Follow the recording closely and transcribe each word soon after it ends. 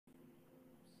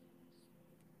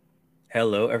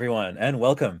Hello, everyone, and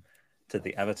welcome to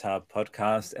the Avatar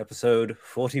Podcast, episode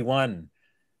 41.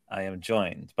 I am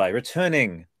joined by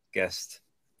returning guest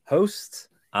host,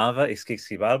 Ava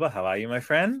Iskixi-Barba. How are you, my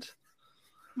friend?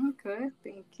 I'm good,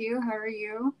 thank you. How are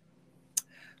you?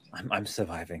 I'm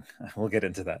surviving. We'll get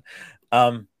into that.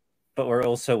 But we're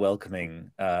also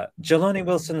welcoming Jelani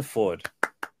Wilson Ford.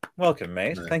 Welcome,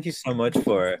 mate. Thank you so much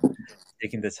for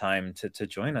taking the time to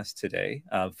join us today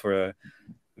for a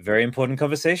very important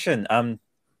conversation.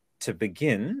 To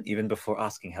begin, even before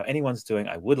asking how anyone's doing,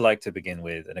 I would like to begin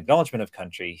with an acknowledgement of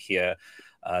country here.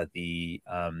 The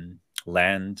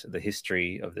land, the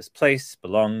history of this place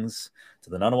belongs to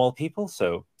the Ngunnawal people.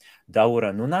 So,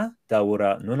 Dawura Nuna,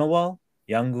 Dawura Nunawal,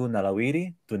 Yangu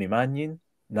Nalawiri, Tunimanyin,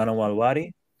 Nanawal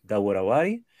Wari, Dawura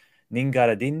Wari,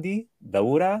 Ningara Dindi,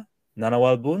 Dawura,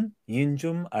 Nanawal Bun,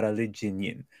 Yinjum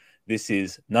Aralijinyin. This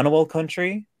is Ngunnawal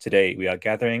country. Today we are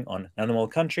gathering on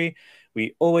Ngunnawal country.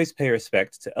 We always pay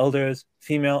respect to elders,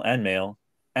 female and male,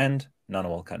 and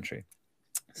Ngunnawal country.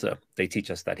 So they teach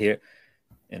us that here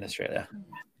in Australia,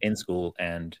 in school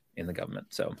and in the government.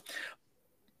 So,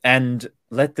 and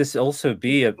let this also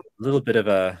be a little bit of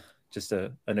an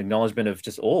acknowledgement of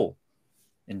just all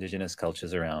Indigenous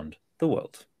cultures around the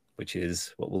world, which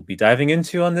is what we'll be diving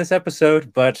into on this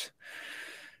episode. But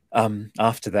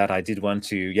after that, I did want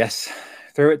to, yes,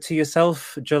 throw it to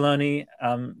yourself, Jelani.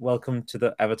 Welcome to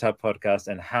the Avatar Podcast.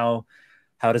 And how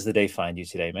does the day find you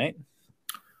today, mate?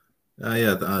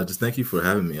 Just thank you for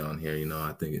having me on here. You know,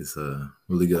 I think it's a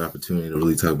really good opportunity to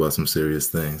really talk about some serious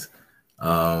things.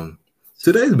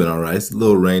 Today's been all right. It's a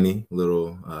little rainy, a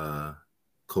little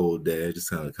cold day. Just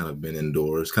kind of been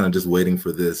indoors, kind of just waiting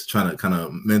for this, trying to kind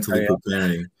of mentally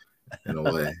preparing in a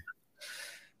way.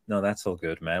 No, that's all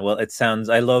good, man. Well, it sounds,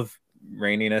 I love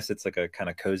raininess. It's like a kind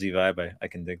of cozy vibe. I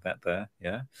can dig that there.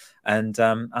 Yeah. And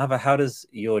Ava, how does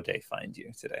your day find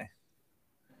you today?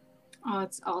 Oh,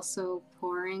 it's also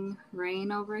pouring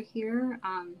rain over here.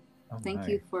 Thank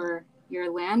you for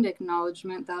your land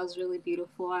acknowledgement. That was really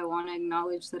beautiful. I want to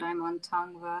acknowledge that I'm on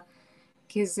Tangva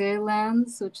Kize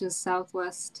lands, which is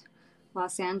southwest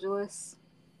Los Angeles,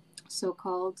 so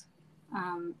called.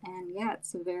 And yeah,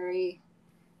 it's a very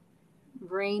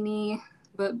rainy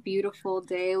but beautiful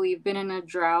day. We've been in a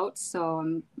drought, so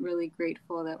I'm really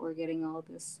grateful that we're getting all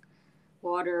this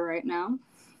water right now.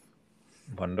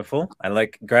 Wonderful. I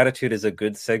like gratitude is a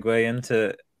good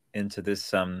segue into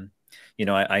this. You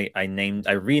know, I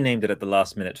renamed it at the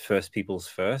last minute First Peoples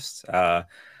First,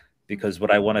 because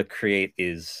what I want to create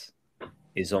is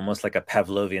almost like a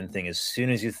Pavlovian thing. As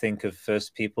soon as you think of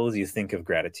First Peoples, you think of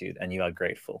gratitude and you are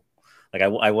grateful. Like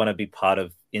I want to be part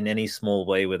of, in any small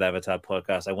way with Avatar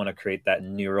Podcast, I want to create that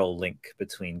neural link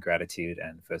between gratitude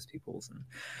and First Peoples and,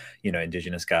 you know,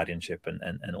 Indigenous guardianship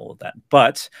and all of that.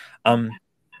 But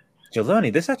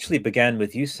Jelani, this actually began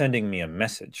with you sending me a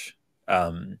message,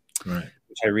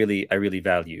 which I really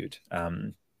valued,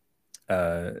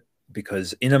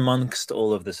 because in amongst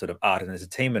all of the sort of art and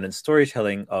entertainment and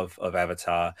storytelling of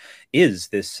Avatar is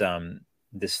this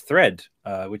this thread,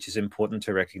 which is important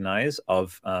to recognize,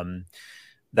 of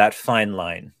that fine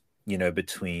line, you know,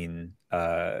 between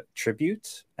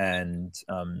tribute and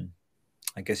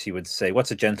I guess you would say,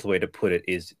 what's a gentle way to put it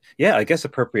is, yeah, I guess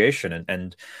appropriation.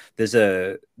 And there's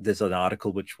an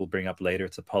article which we'll bring up later.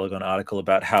 It's a Polygon article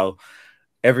about how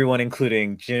everyone,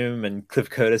 including Jim and Cliff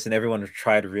Curtis and everyone, have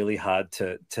tried really hard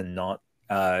to not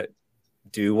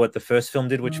do what the first film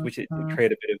did, which created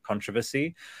a bit of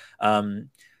controversy.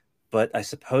 But I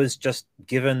suppose just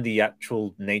given the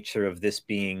actual nature of this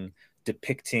being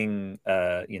depicting,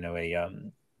 you know,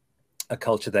 a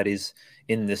culture that is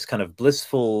in this kind of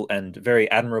blissful and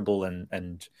very admirable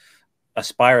and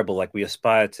aspirable, like we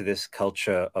aspire to this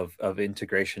culture of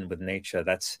integration with nature.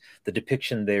 That's the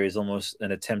depiction there is almost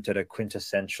an attempt at a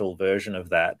quintessential version of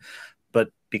that.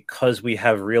 But because we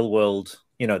have real world,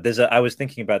 you know, I was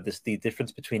thinking about this, the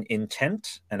difference between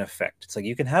intent and effect. It's like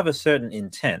you can have a certain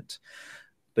intent,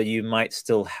 but you might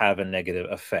still have a negative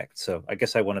effect. So I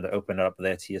guess I wanted to open it up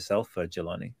there to yourself,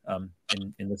 Jelani,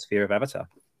 in the sphere of Avatar.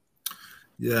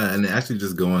 Yeah, and actually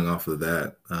just going off of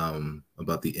that,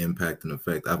 about the impact and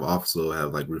effect, I've also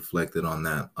have like reflected on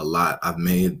that a lot. I've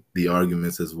made the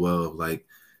arguments as well of like,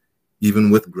 even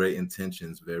with great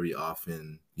intentions, very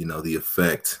often, you know, the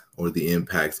effect or the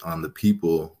impacts on the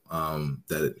people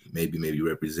that it maybe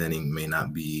representing may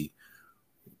not be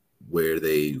where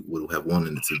they would have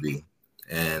wanted it to be.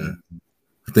 And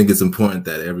I think it's important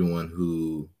that everyone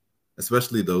who,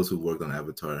 especially those who worked on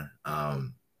Avatar,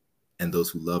 and those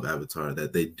who love Avatar,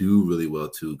 that they do really well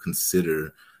to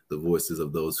consider the voices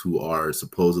of those who are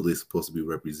supposedly supposed to be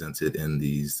represented in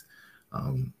these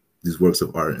works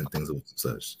of art and things of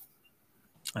such.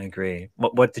 I agree.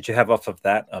 What did you have off of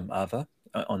that, Ava,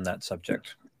 on that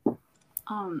subject?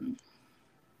 One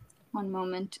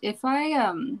moment. If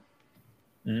I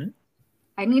Mm-hmm.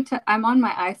 I need to. I'm on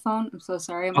my iPhone. I'm so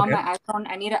sorry. I'm on Okay. my iPhone.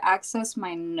 I need to access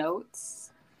my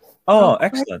notes. Oh, Real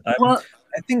quick. excellent. Well,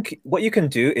 I think what you can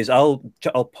do is I'll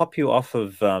pop you off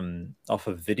of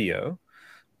video,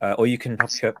 or you can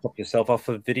pop yourself off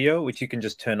of video, which you can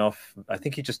just turn off. I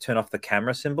think you just turn off the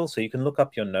camera symbol, so you can look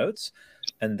up your notes,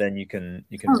 and then you can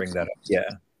bring that up. Yeah,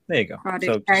 there you go. got it.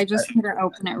 So I just need to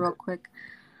open it real quick.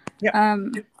 Yeah.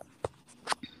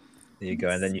 There you go,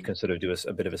 and then you can sort of do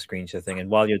a bit of a screen share thing. And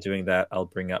while you're doing that, I'll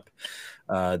bring up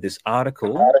this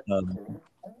article,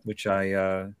 which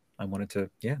I wanted to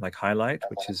like highlight,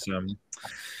 which is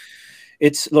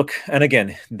it's look, and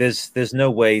again, there's no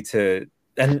way to,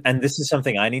 and this is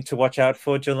something I need to watch out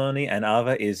for, Jeloni and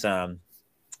Ava, is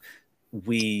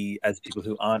we as people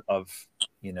who aren't of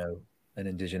an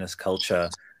indigenous culture,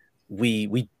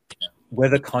 we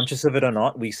whether conscious of it or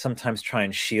not, we sometimes try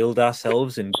and shield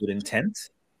ourselves in good intent,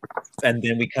 and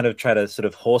then we kind of try to sort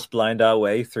of horse blind our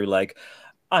way through like,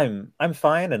 I'm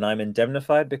fine and I'm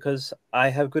indemnified because I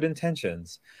have good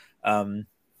intentions.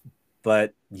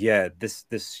 But yeah,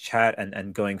 this chat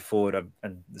and going forward,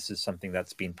 and this is something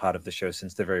that's been part of the show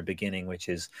since the very beginning, which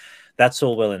is that's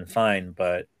all well and fine,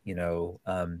 but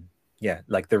yeah,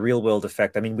 like the real world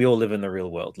effect. I mean, we all live in the real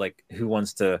world. Like, who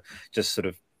wants to just sort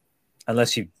of,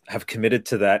 unless you have committed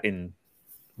to that in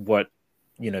what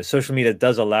social media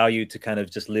does allow you to kind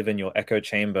of just live in your echo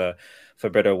chamber,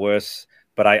 for better or worse.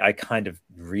 But I kind of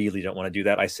really don't want to do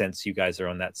that. I sense you guys are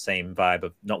on that same vibe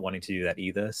of not wanting to do that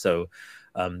either. So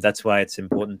that's why it's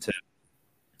important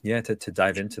to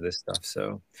dive into this stuff.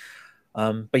 So,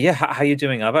 but yeah, how are you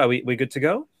doing, Ava? Are we good to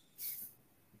go?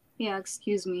 Yeah,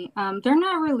 excuse me. They're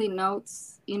not really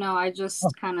notes. I just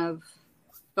kind of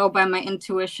go by my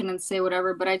intuition and say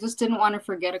whatever, but I just didn't want to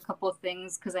forget a couple of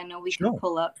things because I know we can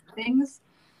pull up things.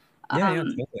 Yeah,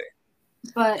 totally.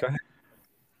 But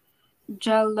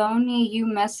Jeloni, you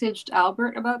messaged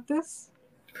Albert about this?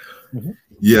 Mm-hmm.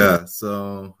 Yeah,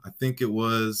 so I think it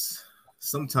was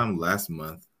sometime last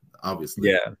month, obviously.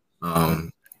 Yeah.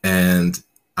 And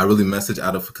I really messaged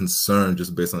out of concern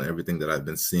just based on everything that I've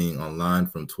been seeing online,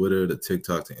 from Twitter to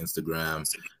TikTok to Instagram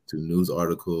to news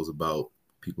articles about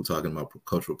people talking about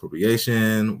cultural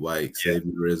appropriation, white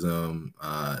saviorism,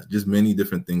 just many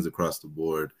different things across the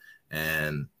board.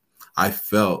 And I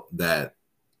felt that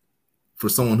for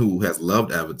someone who has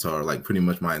loved Avatar like pretty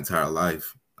much my entire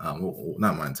life, well,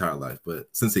 not my entire life, but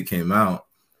since it came out,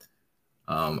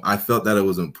 I felt that it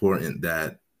was important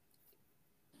that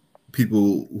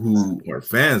people who are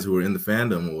fans, who are in the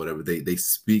fandom or whatever, they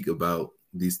speak about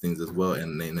these things as well,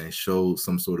 and they show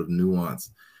some sort of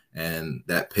nuance. And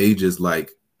that pages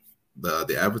like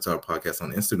the Avatar podcast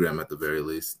on Instagram, at the very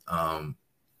least,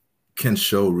 can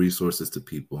show resources to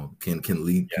people, can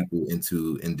lead people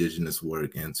into indigenous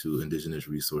work and to indigenous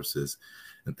resources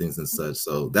and things and such.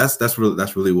 So that's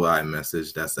really why I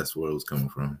messaged. That's where it was coming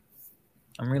from.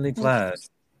 I'm really glad.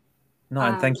 No,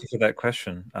 and thank you for that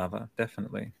question, Ava.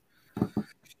 Definitely.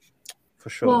 For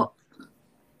sure. Well,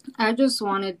 I just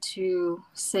wanted to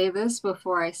say this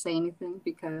before I say anything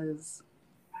because,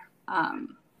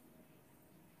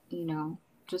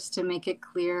 just to make it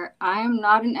clear, I am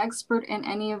not an expert in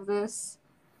any of this.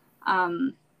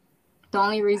 The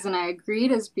only reason I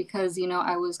agreed is because,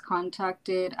 I was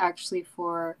contacted actually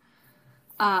for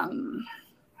an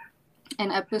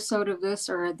episode of this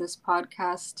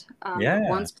podcast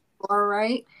once before,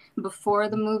 right? Before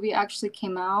the movie actually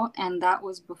came out, and that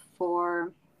was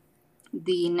before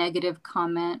the negative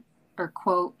comment or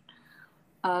quote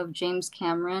of James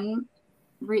Cameron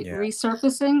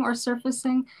resurfacing or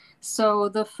surfacing. So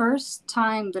the first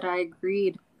time that I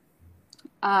agreed,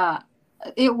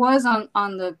 it was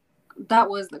that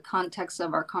was the context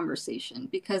of our conversation,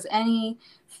 because any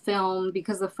film,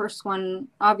 because the first one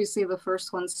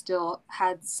still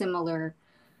had similar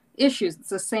issues. It's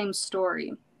the same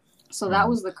story. So that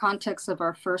was the context of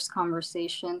our first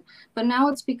conversation. But now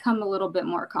it's become a little bit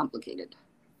more complicated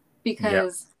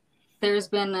because there's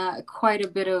been quite a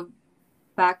bit of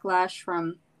backlash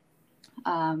from,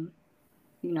 from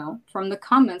the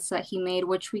comments that he made,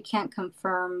 which we can't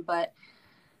confirm, but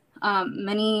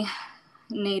many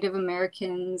Native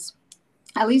Americans,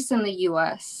 at least in the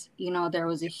US, there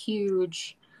was a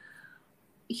huge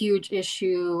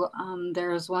issue. There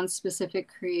was one specific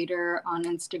creator on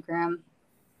Instagram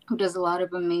who does a lot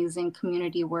of amazing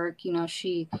community work.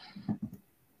 She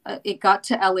it got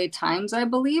to LA Times, I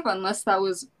believe, unless that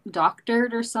was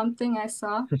doctored or something. I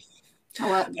saw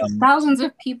thousands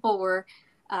of people were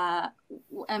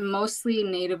and mostly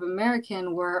Native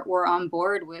American were on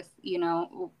board with, you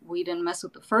know, we didn't mess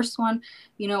with the first one.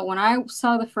 You know, when I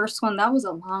saw the first one, that was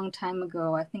a long time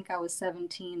ago. I think I was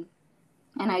 17,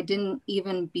 and I didn't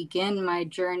even begin my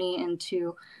journey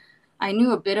into, I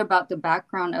knew a bit about the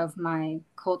background of my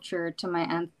culture, to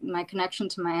my connection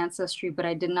to my ancestry, but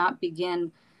I did not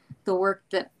begin the work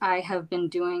that I have been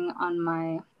doing on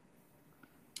my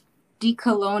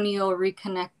decolonial,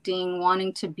 reconnecting,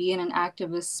 wanting to be in an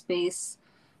activist space,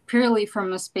 purely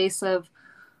from a space of,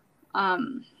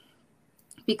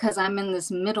 because I'm in this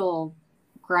middle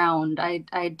ground.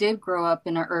 I did grow up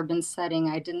in an urban setting.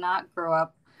 I did not grow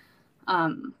up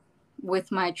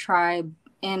with my tribe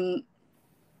in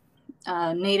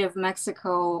native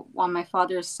Mexico on my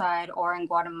father's side, or in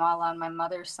Guatemala on my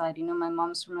mother's side. You know, my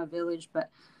mom's from a village, but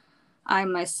I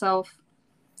myself,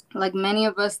 like many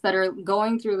of us that are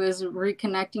going through this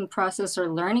reconnecting process, or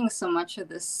learning so much of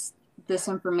this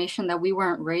information that we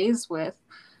weren't raised with,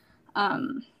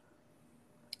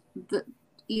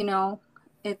 you know,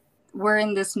 we're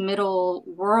in this middle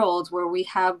world where we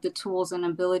have the tools and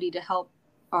ability to help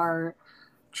our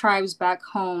tribes back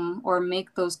home, or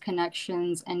make those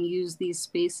connections and use these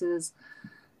spaces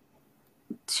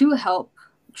to help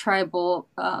tribal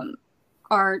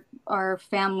our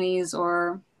families,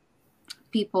 or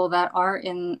people that are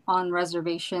on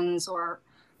reservations, or,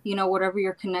 you know, whatever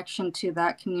your connection to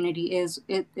that community is,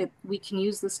 we can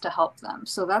use this to help them.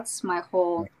 So that's my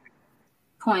whole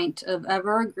point of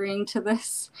ever agreeing to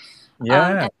this.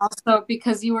 And also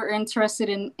because you were interested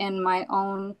in my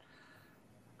own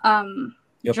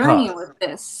journey path with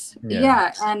this.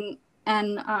 Yeah.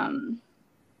 And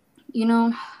you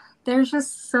know, there's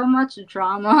just so much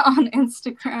drama on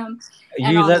Instagram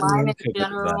and online in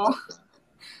general.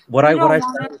 What I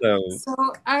found, though. So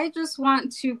I just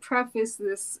want to preface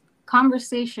this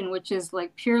conversation, which is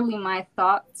like purely my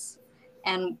thoughts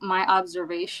and my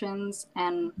observations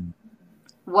and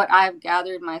what I've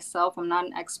gathered myself. I'm not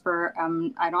an expert.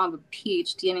 I don't have a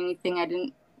PhD in anything. I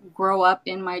didn't grow up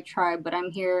in my tribe, but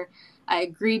I'm here. I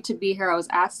agreed to be here. I was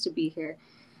asked to be here.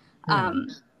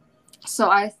 So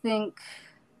I think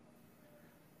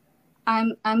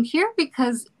I'm here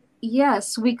because,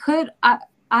 yes, we could.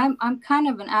 I'm kind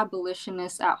of an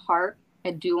abolitionist at heart.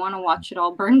 I do want to watch it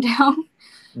all burn down.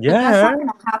 Yeah. But that's not going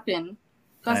to happen.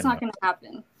 That's not going to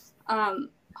happen.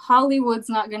 Hollywood's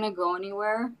not going to go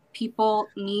anywhere. People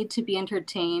need to be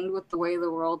entertained with the way the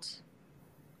world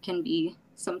can be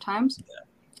sometimes. Yeah.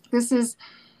 This is,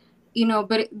 you know,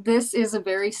 but this is a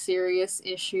very serious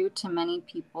issue to many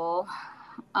people.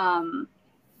 And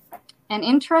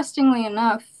interestingly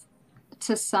enough,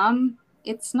 to some,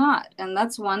 it's not. And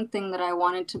that's one thing that I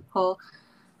wanted to pull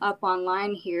up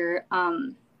online here.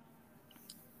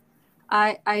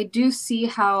 I do see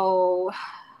how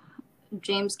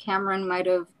James Cameron might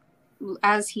have,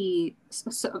 as he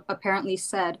apparently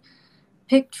said,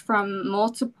 picked from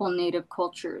multiple native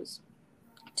cultures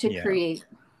to create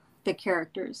the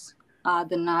characters,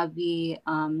 the Na'vi,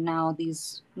 now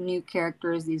these new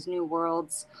characters, these new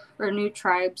worlds or new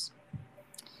tribes.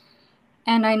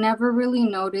 And I never really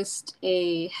noticed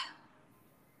a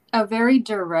very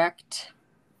direct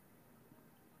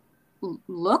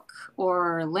look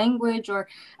or language, or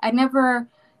I never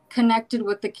connected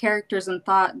with the characters and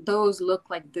thought those look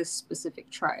like this specific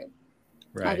tribe.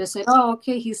 Right. I just said, oh,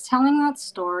 okay, he's telling that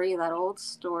story, that old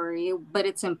story, but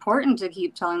it's important to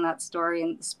keep telling that story,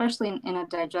 and especially in a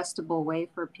digestible way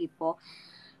for people.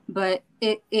 But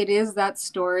it is that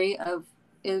story of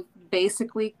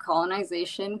basically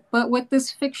colonization, but with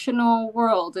this fictional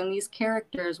world and these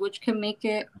characters, which can make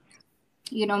it,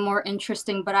 you know, more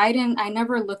interesting. But I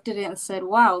never looked at it and said,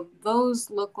 wow, those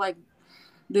look like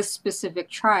this specific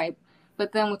tribe.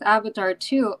 But then with Avatar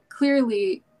 2,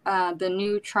 clearly the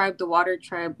new tribe, the water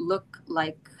tribe, look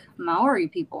like Maori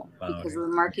people because of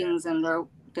the markings and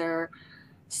their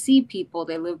sea people.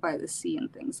 They live by the sea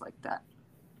and things like that.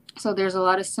 So there's a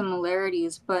lot of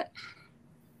similarities. But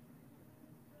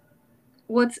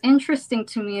what's interesting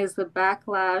to me is the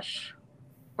backlash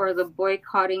or the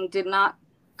boycotting did not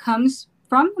come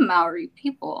from the Maori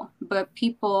people, but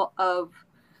people of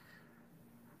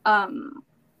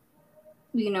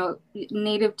you know,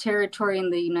 native territory in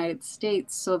the United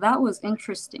States. So that was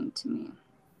interesting to me,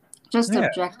 just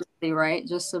objectively, right?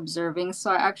 Just observing.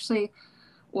 So I actually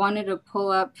wanted to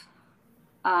pull up,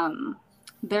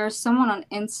 there's someone on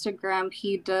Instagram,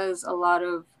 he does a lot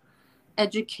of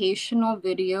educational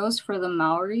videos for the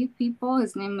Maori people.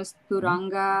 His name is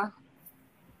Turanga.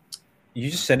 You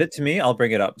just send it to me. I'll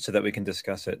bring it up so that we can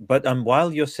discuss it. But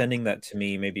while you're sending that to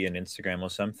me, maybe on Instagram or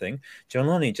something,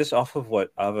 Joloni, just off of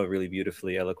what Ava really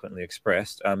beautifully, eloquently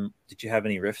expressed, did you have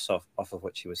any riffs off of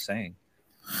what she was saying?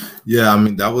 Yeah, I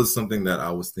mean, that was something that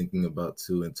I was thinking about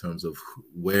too, in terms of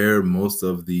where most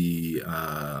of the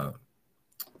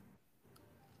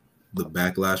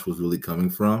backlash was really coming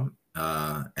from,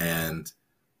 and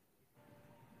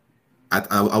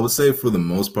I would say for the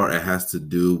most part, it has to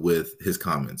do with his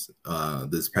comments,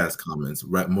 this past comments,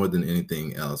 right, more than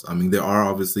anything else. I mean, there are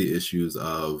obviously issues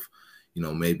of,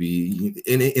 maybe,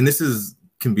 and this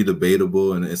can be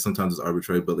debatable, and sometimes it's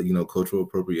arbitrary, but cultural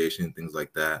appropriation, things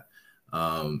like that,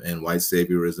 and white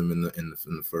saviorism in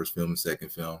the first film and second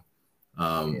film.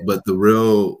 But the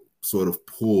real sort of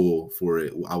pull for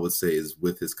it, I would say, is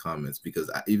with his comments,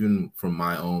 because even from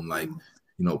my own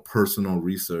personal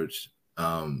research,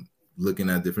 looking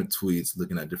at different tweets,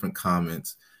 looking at different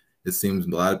comments, it seems a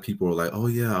lot of people are like, oh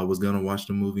yeah, I was gonna watch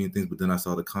the movie and things, but then I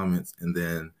saw the comments, and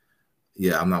then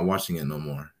I'm not watching it no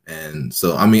more. And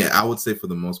so, I mean, I would say for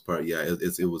the most part,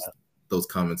 it was those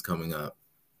comments coming up.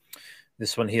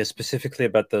 This one here specifically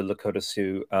about the Lakota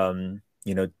Sioux,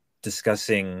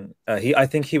 discussing, I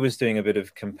think he was doing a bit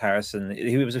of comparison.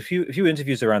 He was a few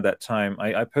interviews around that time.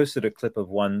 I posted a clip of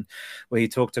one where he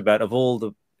talked about, of all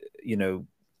the,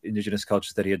 indigenous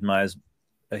cultures that he admires,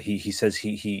 he says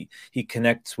he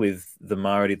connects with the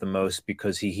Maori the most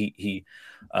because he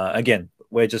again,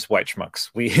 we're just white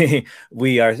schmucks.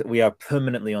 We are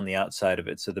permanently on the outside of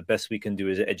it. So the best we can do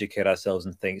is educate ourselves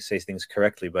and say things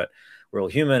correctly, but we're all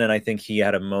human. And I think he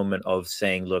had a moment of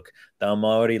saying, look, the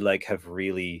Maori have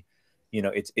really,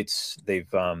 they've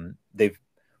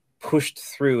pushed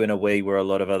through in a way where a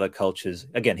lot of other cultures,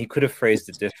 again, he could have phrased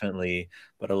it differently,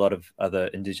 but a lot of other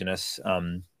indigenous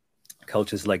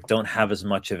cultures don't have as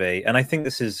much of a, and I think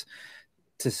this is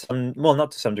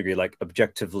not to some degree,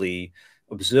 objectively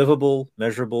observable,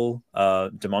 measurable,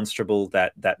 demonstrable,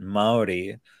 that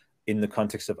Maori, in the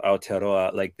context of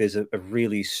Aotearoa, there's a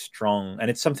really strong,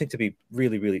 and it's something to be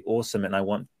really, really awesome. And I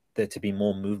want there to be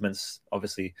more movements.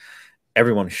 Obviously,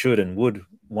 everyone should and would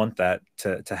want that,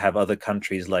 to have other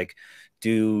countries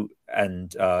do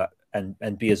and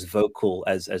be as vocal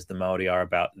as the Maori are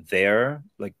about their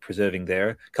preserving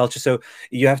their culture. So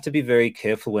you have to be very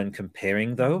careful when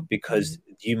comparing, though, because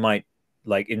you might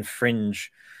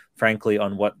infringe, frankly,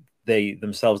 on what they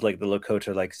themselves, the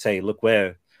Lakota, say, look,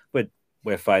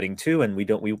 we're fighting too, and we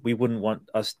wouldn't want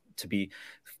us to be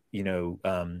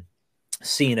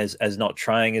seen as not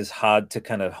trying as hard to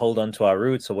kind of hold on to our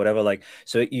roots or whatever.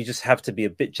 So you just have to be a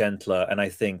bit gentler. And I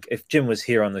think if Jim was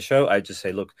here on the show, I'd just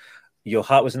say, look, your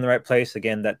heart was in the right place.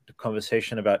 Again, that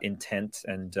conversation about intent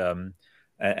and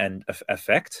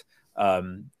effect,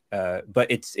 but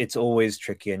it's always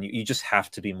tricky, and you just have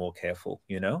to be more careful,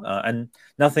 and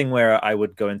nothing where I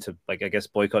would go into I guess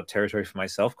boycott territory for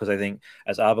myself, because I think,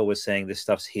 as Ava was saying, this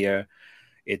stuff's here.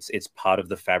 It's part of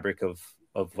the fabric of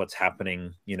what's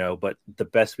happening, but the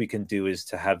best we can do is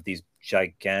to have these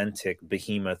gigantic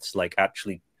behemoths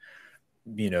actually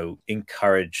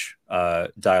encourage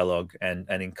dialogue and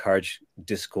encourage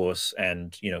discourse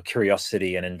and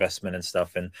curiosity and investment and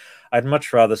stuff. And I'd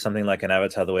much rather something like an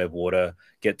Avatar: The Way of Water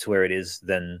get to where it is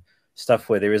than stuff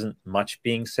where there isn't much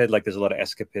being said. There's a lot of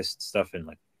escapist stuff in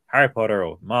Harry Potter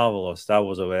or Marvel or Star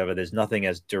Wars or whatever. There's nothing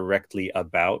as directly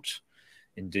about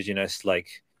indigenous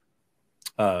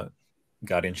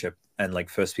guardianship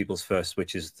and first people's first,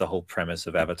 which is the whole premise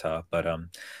of Avatar. But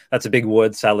that's a big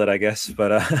word salad, I guess.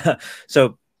 But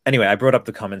so anyway, I brought up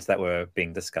the comments that were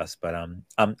being discussed. But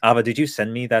Ava, did you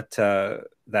send me that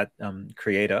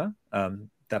creator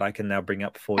that I can now bring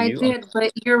up for you? I did,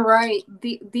 but you're right.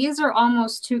 These are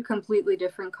almost two completely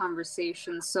different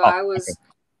conversations. So I was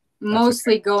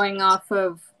mostly going off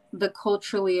of the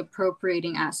culturally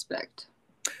appropriating aspect.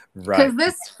 Right. Because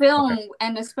this film,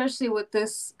 and especially with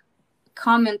this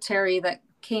commentary that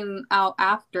came out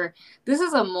after, this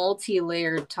is a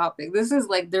multi-layered topic. This is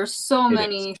there's so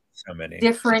many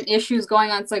different issues going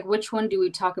on. It's which one do we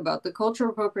talk about? The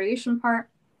cultural appropriation part,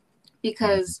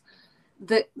 because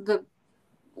the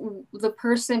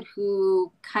person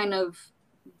who kind of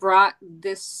brought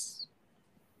this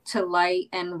to light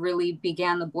and really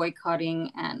began the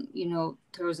boycotting, and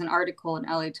there was an article in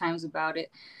LA Times about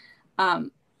it,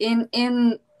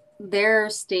 in their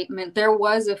statement, there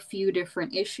was a few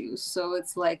different issues. So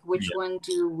it's which one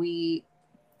do we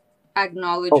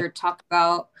acknowledge or talk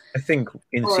about? I think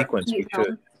in sequence we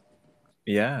should.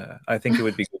 Yeah, I think it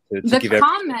would be good to the give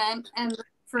comment and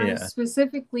for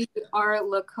specifically our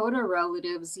Lakota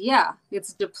relatives. Yeah,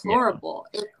 it's deplorable.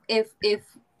 If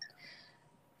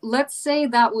let's say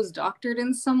that was doctored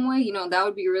in some way, you know, that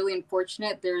would be really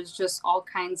unfortunate. There's just all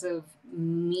kinds of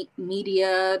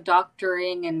media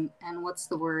doctoring and what's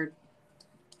the word?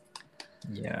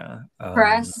 Yeah.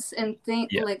 Press and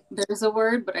think, yeah. like, there's a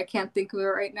word, but I can't think of it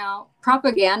right now.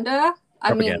 Propaganda.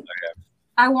 I mean, yeah.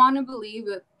 I want to believe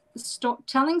that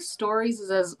telling stories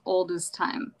is as old as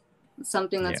time. It's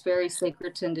something that's very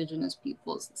sacred to Indigenous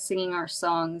peoples, singing our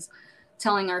songs,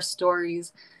 telling our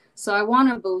stories. So I want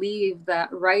to believe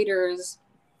that writers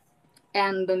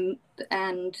and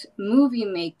movie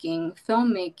making,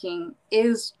 filmmaking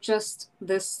is just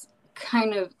this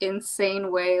kind of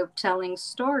insane way of telling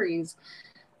stories.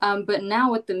 But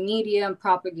now with the media and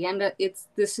propaganda,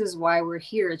 this is why we're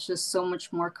here. It's just so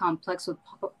much more complex with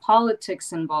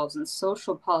politics involved and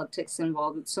social politics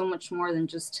involved. It's so much more than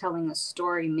just telling a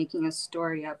story, making a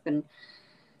story up. And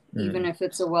even if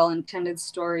it's a well-intended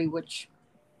story, which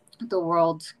the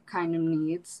world kind of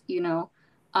needs, you know,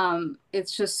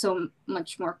 it's just so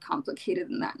much more complicated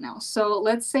than that now. So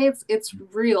let's say it's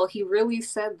real. He really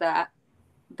said that.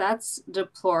 That's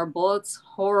deplorable. It's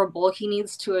horrible. He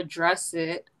needs to address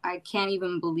it. I can't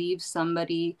even believe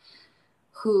somebody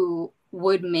who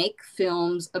would make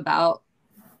films about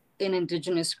an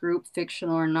Indigenous group,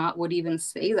 fictional or not, would even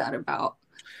say that about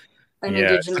an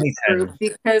Indigenous group,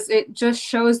 because it just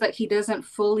shows that he doesn't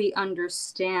fully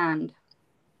understand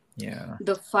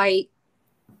the fight,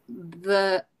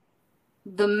 the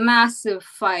massive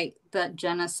fight that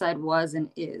genocide was and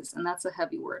is. And that's a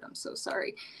heavy word, I'm so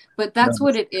sorry, but that's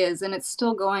what it is, and it's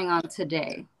still going on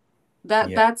today.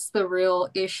 That's the real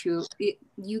issue.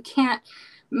 You can't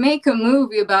make a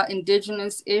movie about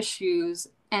Indigenous issues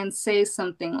and say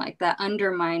something like that,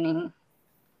 undermining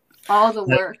all the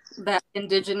work that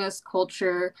Indigenous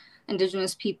culture,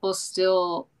 Indigenous people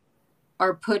still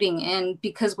are putting in,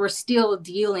 because we're still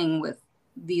dealing with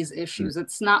these issues.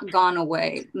 It's not gone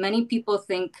away. Many people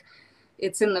think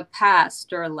it's in the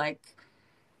past, or like,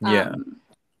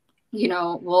 you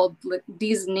know, well,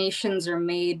 these nations are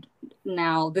made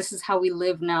now. This is how we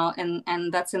live now,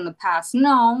 and that's in the past.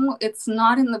 No, it's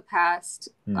not in the past.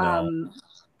 No.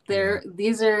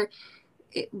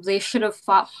 They should have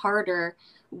fought harder.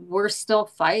 We're still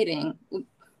fighting.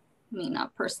 Me,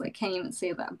 not personally, I can't even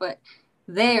say that, but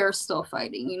they are still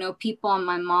fighting. You know, people on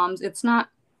my mom's, it's not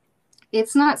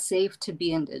safe to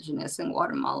be Indigenous in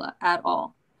Guatemala at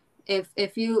all.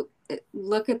 If you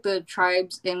look at the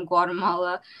tribes in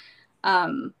Guatemala,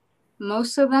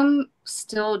 most of them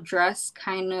still dress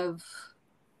kind of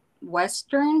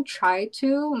Western, try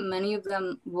to. Many of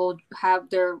them will have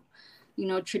their, you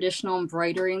know, traditional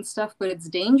embroidery and stuff, but it's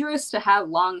dangerous to have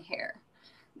long hair.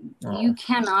 You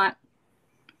cannot,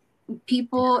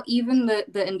 people, even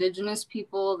the Indigenous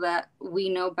people that we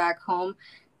know back home,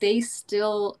 they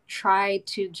still try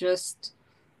to just,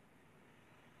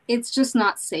 it's just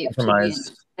not safe to be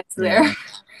there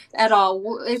at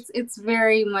all. It's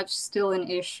very much still an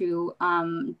issue.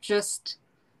 Just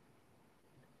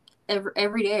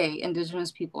every day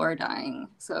Indigenous people are dying.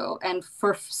 So, and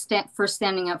for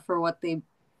standing up for what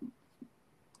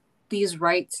these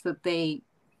rights that they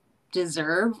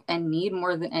deserve and need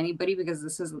more than anybody, because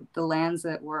this is the lands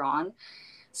that we're on.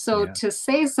 So to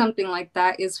say something like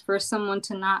that is for someone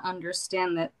to not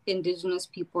understand that Indigenous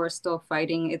people are still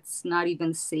fighting. It's not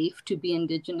even safe to be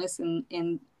Indigenous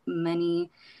in many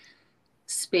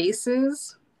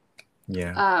spaces.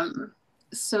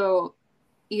 So,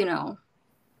 you know,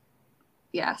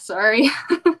 sorry.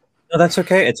 No, that's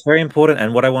okay. It's very important.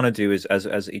 And what I want to do is,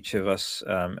 as each of us,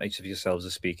 each of yourselves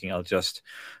are speaking, I'll just,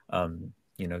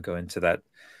 you know, go into that.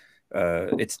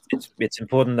 It's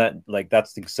important that, like,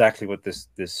 that's exactly what this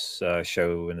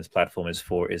show and this platform is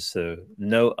for, is to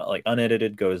know, like,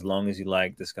 unedited, go as long as you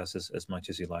like, discuss as much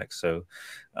as you like. So,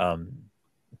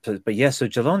 but yeah, so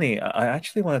Jeloni, I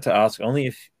actually wanted to ask, only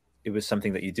if it was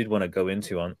something that you did want to go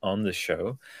into on the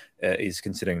show, is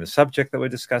considering the subject that we're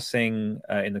discussing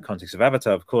in the context of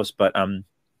Avatar, of course, but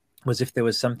was if there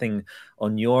was something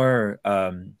on your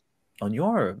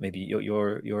maybe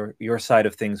your side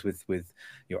of things with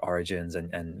your origins,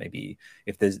 and maybe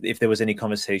if there was any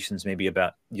conversations maybe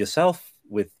about yourself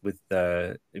with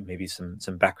maybe some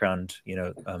background, you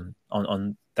know,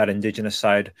 on that Indigenous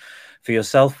side for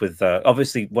yourself, with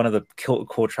obviously one of the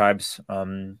core tribes.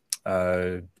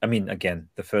 I mean, again,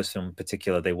 the first film in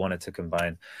particular, they wanted to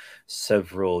combine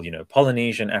several, you know,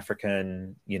 Polynesian,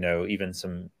 African, you know, even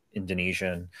some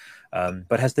Indonesian.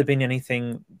 But has there been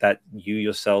anything that you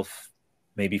yourself,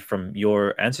 maybe from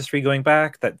your ancestry going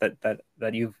back, that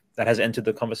has entered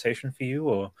the conversation for you,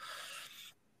 or?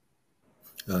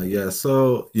 Yeah,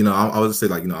 so, you know, I would say,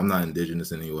 like, you know, I'm not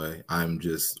Indigenous anyway. I'm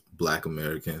just Black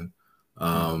American.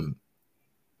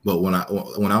 But when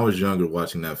I was younger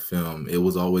watching that film, it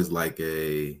was always like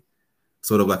a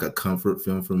sort of like a comfort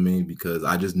film for me, because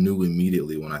I just knew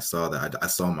immediately when I saw that. I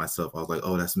saw myself. I was like,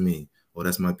 oh, that's me. Oh,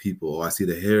 that's my people. Oh, I see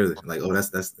the hair. Like, oh,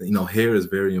 that's you know, hair is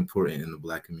very important in the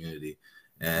Black community,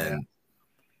 and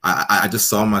I just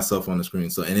saw myself on the screen.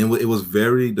 So, and it was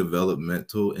very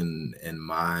developmental in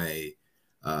my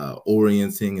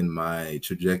orienting and my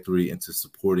trajectory into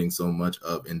supporting so much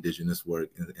of Indigenous work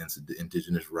and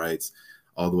Indigenous rights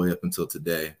all the way up until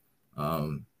today.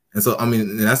 And so, I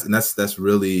mean, that's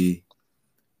really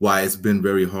why it's been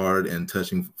very hard and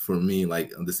touching for me,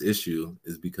 like on this issue,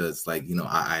 is because, like, you know,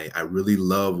 I really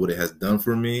love what it has done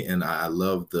for me, and I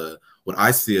love what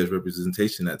I see as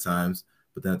representation at times,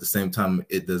 but then at the same time,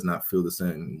 it does not feel the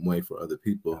same way for other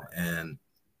people. And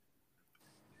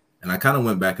I kind of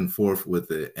went back and forth with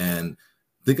it, and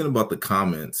thinking about the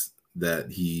comments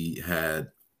that he had,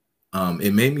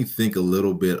 it made me think a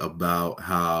little bit about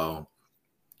how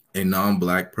a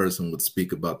non-Black person would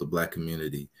speak about the Black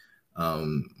community.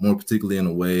 More particularly in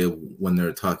a way of when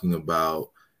they're talking about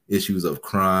issues of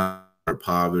crime or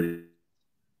poverty.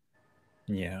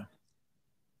 Yeah.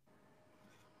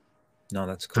 No,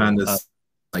 that's cool. Kind of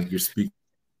like you're speaking.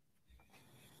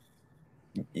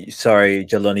 Sorry,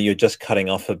 Jaloni, you're just cutting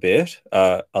off a bit.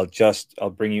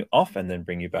 I'll bring you off and then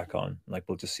bring you back on. Like,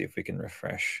 we'll just see if we can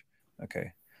refresh.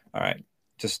 Okay. All right.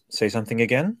 Just say something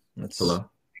again. Hello.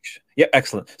 Yeah,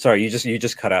 excellent. Sorry, you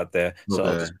just cut out there. So Okay.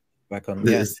 I'll just back on.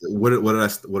 This, yeah. What did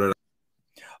I?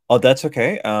 Oh, that's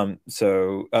okay.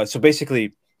 So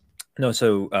basically, no.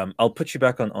 So I'll put you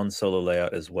back on solo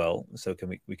layout as well. So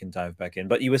we can dive back in.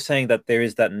 But you were saying that there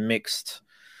is that mixed.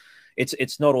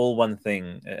 It's not all one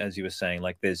thing, as you were saying.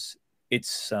 Like it's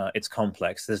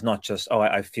complex. There's not just, oh,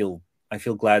 I feel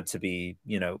glad to be,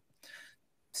 you know,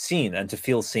 seen and to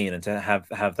feel seen and to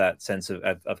have that sense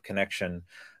of connection.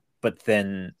 But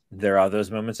then there are those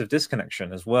moments of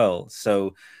disconnection as well.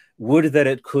 So would that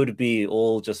it could be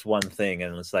all just one thing,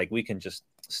 and it's like we can just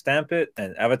stamp it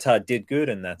and Avatar did good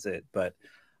and that's it. But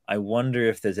I wonder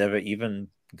if there's ever even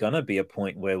gonna be a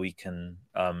point where we can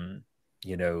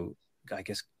you know, I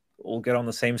guess all get on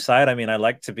the same side. I mean, I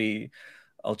like to be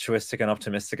altruistic and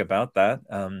optimistic about that.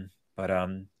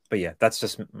 But yeah, that's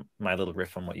just my little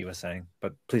riff on what you were saying.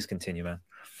 But please continue, man.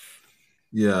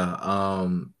 Yeah.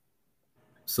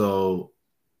 So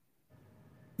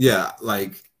yeah,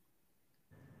 like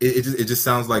it just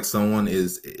sounds like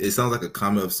it sounds like a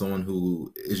comment of someone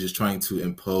who is just trying to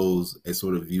impose a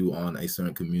sort of view on a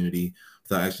certain community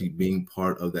without actually being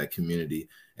part of that community.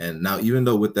 And now, even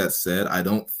though with that said, I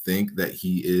don't think that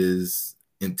he is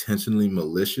intentionally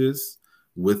malicious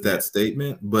with that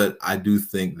statement, but I do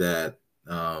think that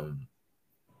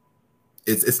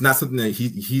it's not something that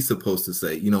he's supposed to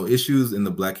say. You know, issues in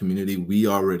the Black community, we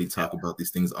already talk about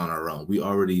these things on our own. We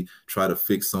already try to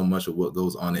fix so much of what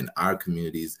goes on in our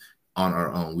communities on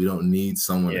our own. We don't need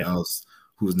someone else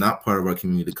who's not part of our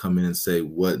community to come in and say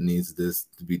what needs this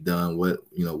to be done, what,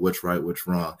 you know, what's right, what's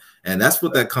wrong. And that's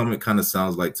what that comment kind of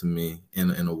sounds like to me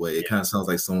in a way. It kind of sounds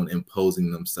like someone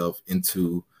imposing themselves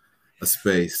into a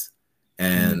space.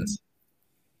 And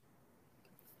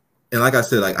and like I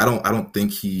said, like I don't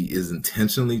think he is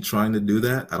intentionally trying to do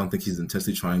that. I don't think he's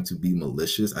intentionally trying to be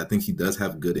malicious. I think he does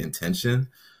have good intention,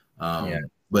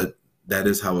 but that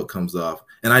is how it comes off.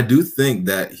 And I do think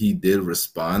that he did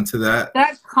respond to that.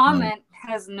 That comment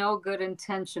has no good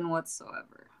intention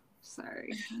whatsoever.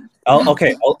 Sorry.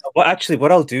 Okay. Well, actually,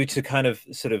 what I'll do to kind of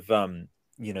sort of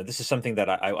you know, this is something that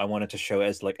I wanted to show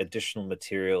as like additional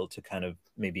material to kind of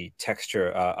maybe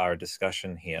texture our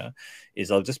discussion here, is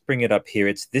I'll just bring it up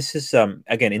here. This is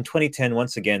again in 2010.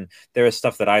 Once again, there is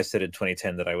stuff that I said in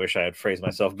 2010 that I wish I had phrased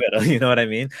myself better. You know what I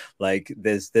mean? Like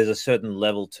there's a certain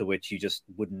level to which you just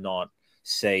would not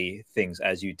say things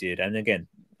as you did. And again,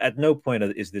 at no point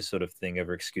is this sort of thing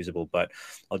ever excusable. But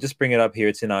I'll just bring it up here.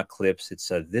 It's in our clips.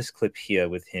 It's this clip here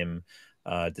with him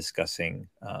discussing.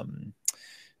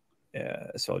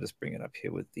 So I'll just bring it up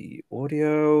here with the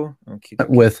audio.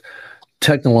 With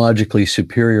technologically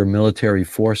superior military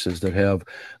forces that have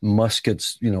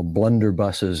muskets, you know,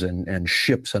 blunderbusses and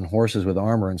ships and horses with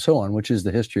armor and so on, which is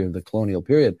the history of the colonial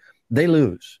period, they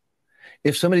lose.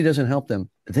 If somebody doesn't help them,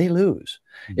 they lose.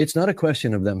 It's not a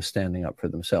question of them standing up for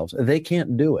themselves. They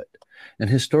can't do it. And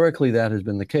historically, that has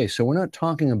been the case. So we're not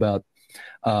talking about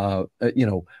you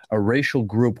know, a racial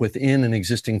group within an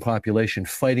existing population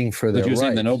fighting for their rights. You're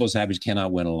saying the noble savage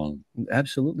cannot win alone.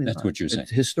 Absolutely not. That's what you're saying.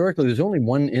 Historically, there's only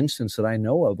one instance that I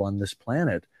know of on this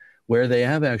planet where they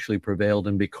have actually prevailed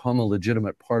and become a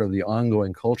legitimate part of the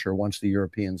ongoing culture once the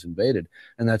Europeans invaded,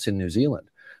 and that's in New Zealand,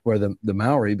 where the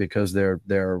Maori, because they're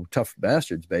tough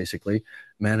bastards, basically,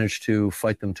 managed to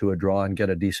fight them to a draw and get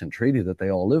a decent treaty that they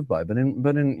all live by. But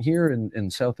in here in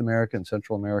South America and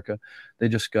Central America, they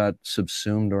just got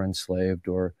subsumed or enslaved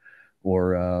or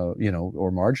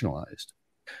marginalized.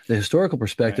 The historical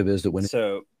perspective is that when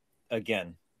so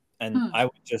again, and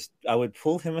I would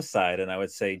pull him aside and I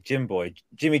would say, James.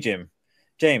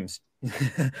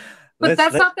 But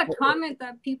that's not the comment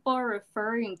that people are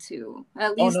referring to,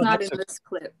 at least not in this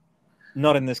clip.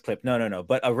 Not in this clip. No.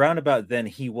 But around about then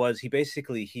he would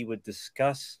basically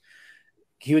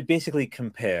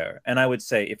compare. And I would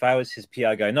say, if I was his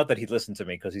PR guy, not that he'd listen to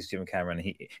me because he's Jim Cameron,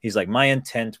 he's like, my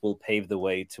intent will pave the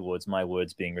way towards my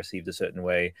words being received a certain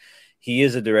way. He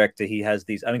is a director. He has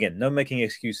these, and again, no making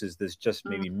excuses. There's just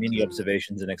maybe mini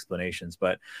observations and explanations.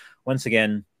 But once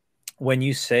again, when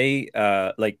you say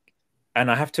and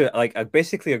I have to I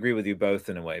basically agree with you both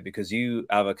in a way, because you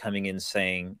are coming in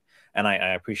saying, and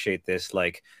I appreciate this,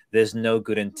 like there's no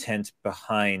good intent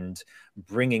behind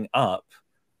bringing up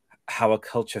how a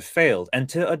culture failed. And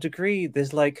to a degree,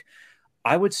 there's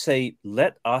I would say,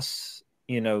 let us,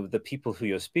 the people who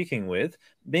you're speaking with,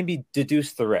 maybe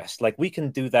deduce the rest. Like we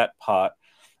can do that part.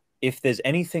 If there's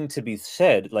anything to be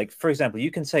said, like, for example,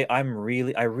 you can say, I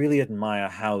really admire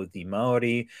how the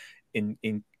Maori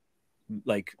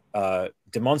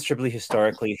demonstrably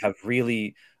historically have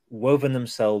really woven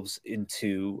themselves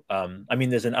into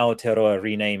there's an Aotearoa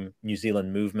rename New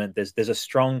Zealand movement. There's a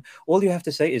strong, all you have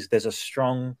to say is there's a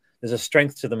strength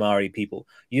to the Maori people.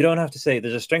 You don't have to say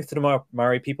there's a strength to the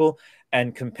Maori people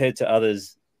and compared to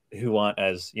others who aren't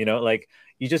as,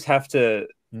 you just have to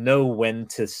know when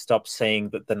to stop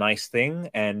saying the nice thing,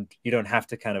 and you don't have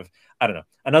to kind of, I don't know,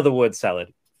 another word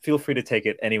salad. Feel free to take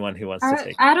it, anyone who wants to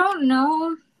take it. I don't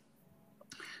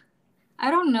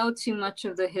know too much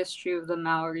of the history of the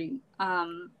Maori.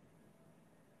 The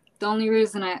only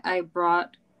reason I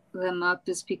brought them up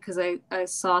is because I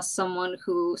saw someone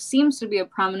who seems to be a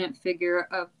prominent figure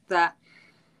of that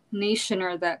nation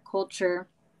or that culture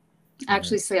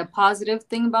actually say a positive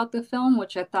thing about the film,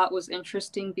 which I thought was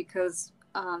interesting because,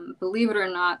 believe it or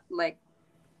not,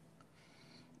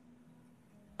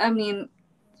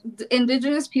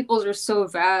 Indigenous peoples are so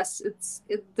vast.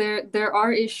 There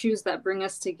are issues that bring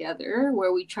us together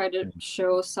where we try to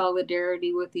show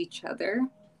solidarity with each other,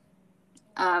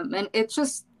 and it's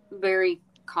just very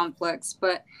complex.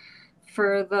 But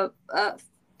for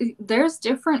there's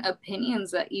different opinions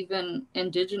that even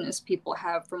Indigenous people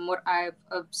have, from what I've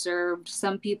observed.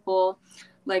 Some people,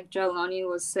 like Jaloni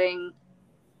was saying,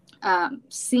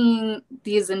 seeing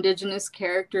these Indigenous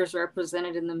characters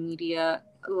represented in the media,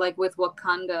 like with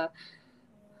Wakanda,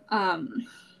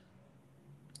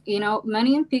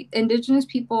 many Indigenous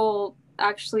people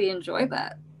actually enjoy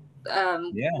that,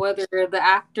 whether the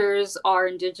actors are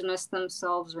Indigenous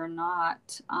themselves or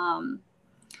not.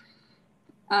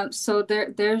 So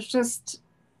there's just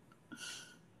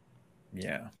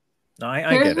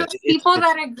I get it. People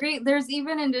that agree. There's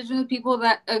even Indigenous people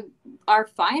that are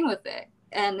fine with it,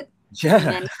 and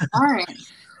many aren't.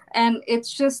 And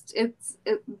it's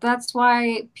that's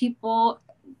why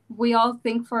we all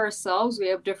think for ourselves. We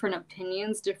have different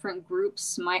opinions. Different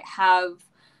groups might have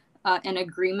an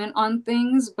agreement on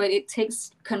things, but it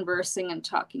takes conversing and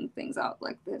talking things out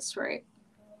like this, right?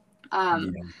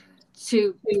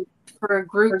 For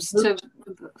groups to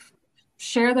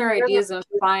share their ideas and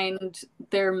find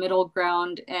their middle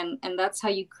ground, and that's how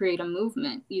you create a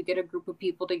movement. You get a group of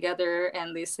people together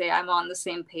and they say, I'm on the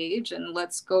same page and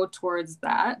let's go towards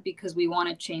that because we want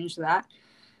to change that.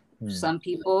 Some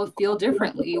people feel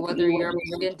differently, whether you're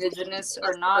Indigenous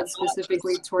or not,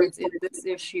 specifically towards this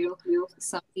issue.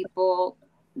 Some people,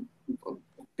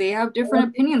 they have different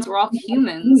opinions. We're all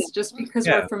humans. Just because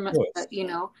we're from,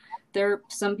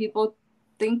 some people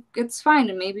think it's fine,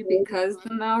 and maybe because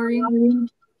the Maori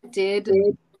did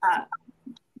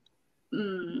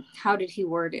how did he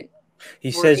word it?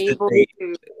 He says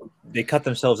that they cut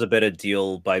themselves a better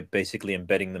deal by basically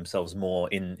embedding themselves more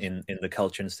in the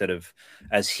culture instead of,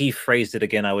 as he phrased it,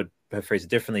 again, I would phrase it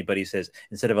differently, but he says,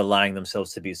 instead of allowing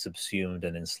themselves to be subsumed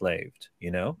and enslaved,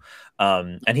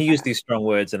 and he used these strong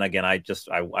words. And again, I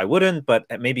wouldn't, but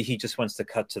maybe he just wants to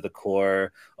cut to the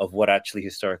core of what actually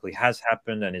historically has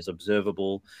happened and is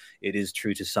observable. It is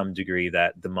true to some degree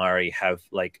that the Maori have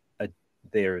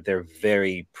they're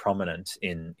very prominent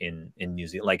in New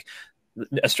Zealand.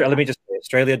 Australia, let me just say,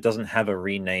 Australia doesn't have a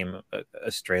rename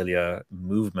Australia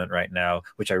movement right now,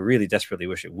 which I really desperately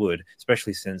wish it would,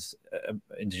 especially since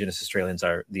Indigenous Australians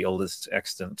are the oldest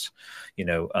extant,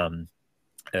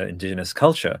 Indigenous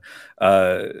culture.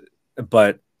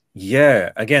 But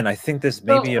yeah, again, I think this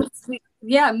maybe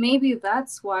maybe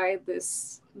that's why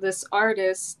this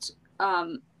artist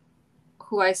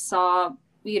who I saw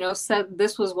you know, said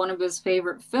this was one of his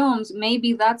favorite films.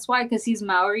 Maybe that's why, because he's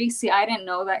Maori. See, I didn't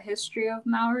know that history of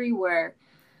Maori where,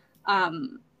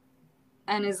 and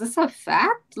is this a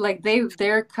fact? Like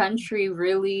their country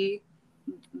really,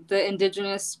 the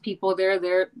indigenous people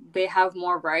there, they have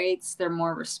more rights. They're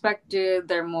more respected.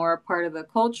 They're more a part of the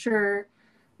culture.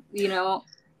 You know,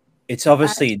 it's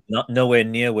obviously not nowhere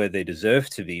near where they deserve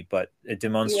to be, but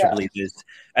demonstrably, there's,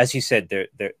 as you said,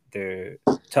 they're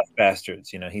tough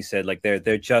bastards. You know, he said like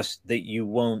they're just that you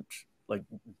won't like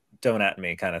don't at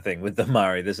me kind of thing with the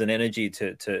Maori. There's an energy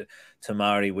to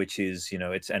Maori which is, you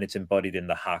know, it's embodied in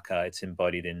the haka. It's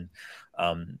embodied in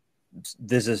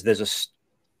there's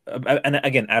and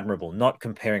again, admirable, not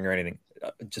comparing or anything,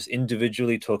 just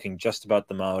individually talking just about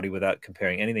the Maori without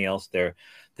comparing anything else. They're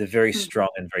very strong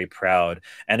and very proud.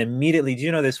 And immediately, do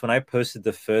you know this? When I posted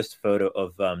the first photo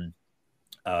of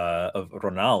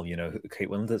Ronal, you know, Kate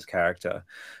Winslet's character,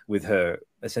 with her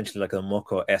essentially like a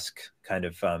Moko-esque kind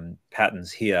of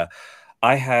patterns here,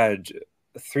 I had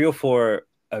 3 or 4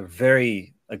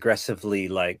 very aggressively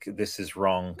like this is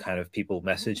wrong kind of people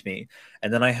message me,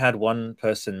 and then I had one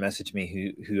person message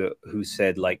me who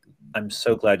said like, I'm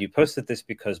so glad you posted this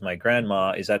because my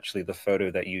grandma is actually the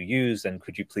photo that you used, and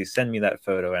could you please send me that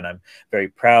photo, and I'm very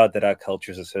proud that our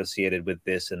culture is associated with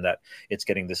this and that it's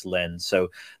getting this lens. So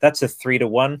that's a 3 to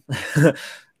 1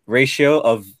 ratio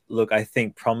of, look, I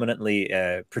think predominantly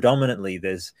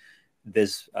there's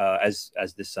as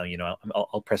this song, you know,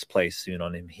 I'll press play soon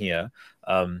on him here,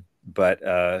 but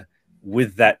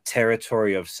with that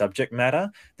territory of subject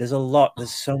matter, there's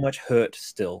so much hurt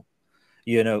still.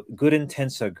 You know, good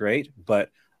intents are great, but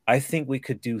I think we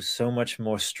could do so much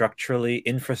more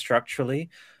infrastructurally,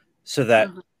 so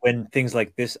that when things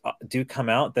like this do come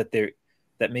out, that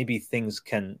maybe things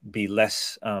can be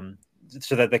less,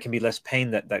 so that there can be less pain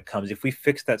that comes. If we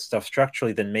fix that stuff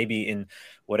structurally, then maybe in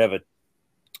whatever,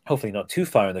 hopefully not too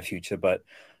far in the future, but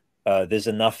there's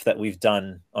enough that we've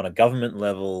done on a government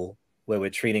level where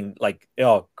we're treating like,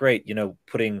 oh, great, you know,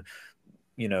 putting,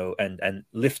 you know, and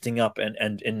lifting up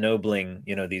and ennobling,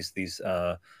 you know, these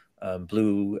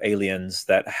blue aliens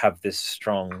that have this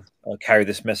strong, carry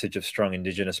this message of strong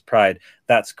indigenous pride.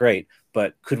 That's great.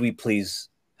 But could we please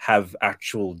have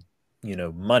actual, you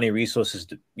know, money, resources,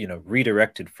 you know,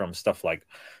 redirected from stuff like,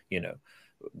 you know,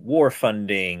 war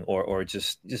funding or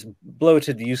just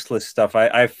bloated useless stuff.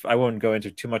 I won't go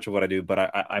into too much of what I do,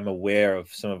 but I'm aware of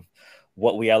some of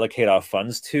what we allocate our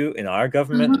funds to in our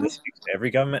government, and this speaks to every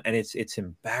government, and it's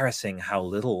embarrassing how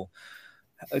little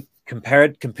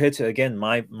compared to, again,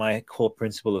 my core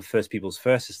principle of first people's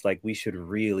first. It's like we should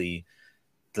really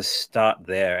start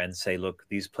there and say, look,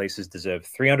 these places deserve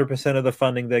 300% of the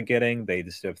funding they're getting. They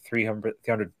deserve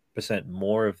 300%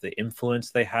 more of the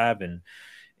influence they have in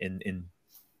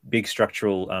big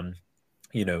structural,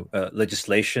 you know,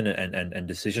 legislation and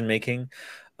decision making.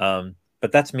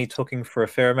 But that's me talking for a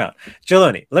fair amount.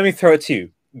 Jeloni, let me throw it to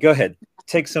you. Go ahead,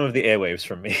 take some of the airwaves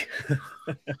from me.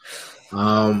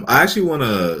 I actually want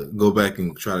to go back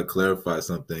and try to clarify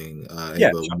something.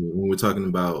 Yeah, sure. Sure. When we're talking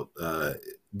about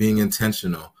being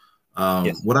intentional,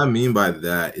 Yes. What I mean by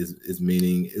that is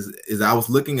I was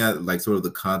looking at like sort of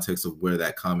the context of where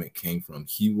that comment came from.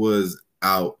 He was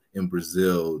out in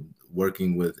Brazil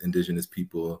working with indigenous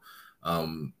people,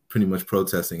 pretty much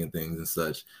protesting and things and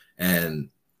such. And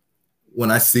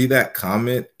when I see that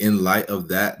comment in light of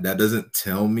that, that doesn't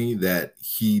tell me that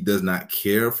he does not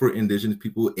care for indigenous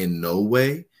people in no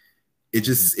way.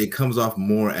 It comes off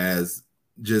more as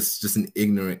just an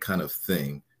ignorant kind of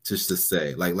thing just to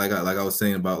say. Like I was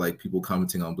saying about like people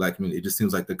commenting on Black community, it just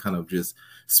seems like they're kind of just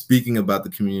speaking about the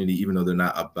community, even though they're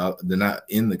not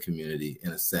in the community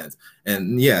in a sense.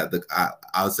 And yeah,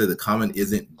 I would say the comment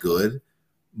isn't good,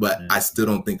 but I still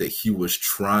don't think that he was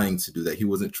trying to do that. He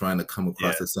wasn't trying to come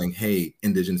across as saying, hey,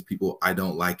 indigenous people, I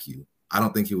don't like you. I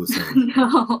don't think he was saying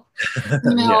no,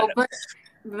 but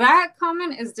that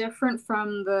comment is different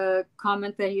from the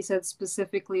comment that he said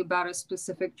specifically about a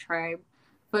specific tribe.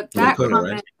 But that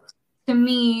comment, right, to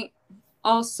me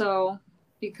also,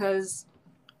 because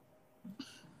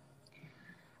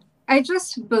I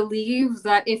just believe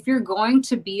that if you're going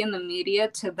to be in the media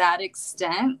to that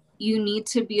extent, you need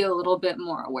to be a little bit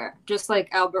more aware. Just like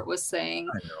Albert was saying,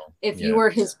 if you were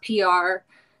his PR,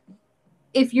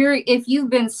 if you've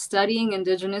been studying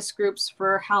indigenous groups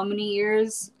for how many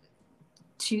years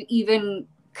to even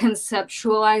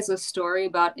conceptualize a story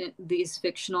about these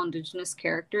fictional indigenous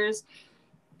characters,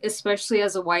 especially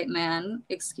as a white man,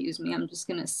 excuse me, I'm just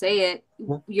going to say it,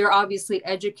 you're obviously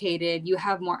educated, you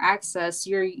have more access,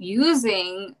 you're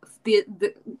using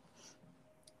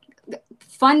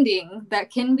funding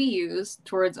that can be used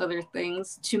towards other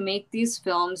things to make these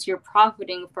films. You're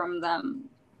profiting from them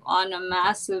on a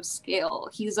massive scale.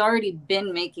 He's already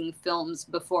been making films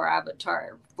before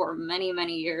Avatar for many,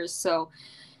 many years. So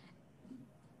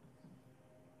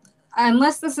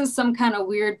unless this is some kind of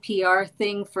weird PR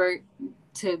thing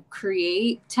to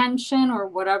create tension or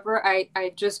whatever,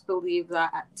 I just believe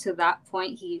that to that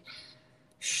point he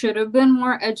should have been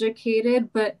more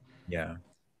educated. But yeah,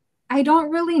 I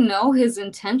don't really know his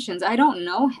intentions. I don't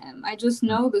know him. I just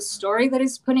know the story that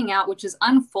he's putting out, which is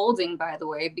unfolding, by the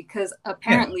way, because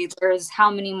apparently there's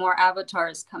how many more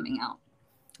avatars coming out.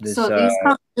 This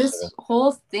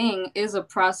whole thing is a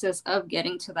process of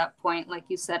getting to that point, like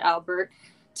you said, Albert,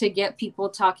 to get people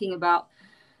talking about.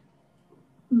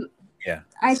 Yeah,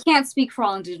 I can't speak for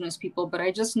all Indigenous people, but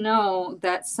I just know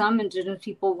that some Indigenous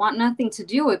people want nothing to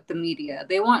do with the media.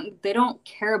 They don't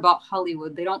care about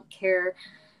Hollywood. They don't care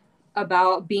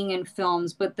about being in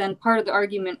films. But then part of the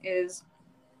argument is,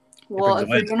 well, if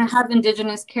you're going to have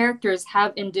Indigenous characters,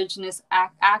 have Indigenous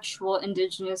actual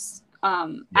Indigenous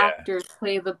actors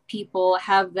play the people,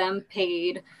 have them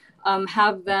paid,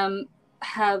 have them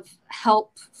have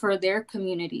help for their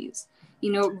communities,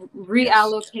 you know,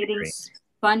 reallocating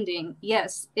funding.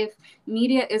 Yes, if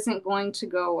media isn't going to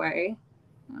go away,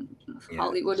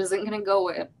 Hollywood isn't going to go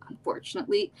away,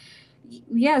 unfortunately.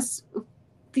 Yes,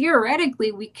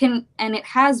 theoretically we can, and it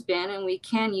has been, and we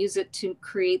can use it to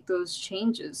create those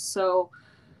changes. So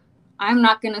I'm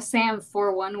not going to say I'm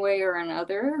for one way or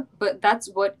another, but that's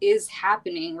what is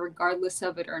happening regardless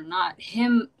of it or not.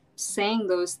 Him saying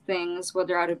those things,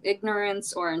 whether out of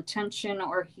ignorance or intention,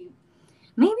 or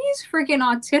maybe he's freaking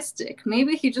autistic.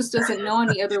 Maybe he just doesn't know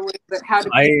any other way but how to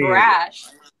be brash.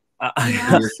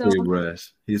 He's pretty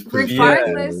brash. He's pretty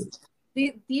regardless,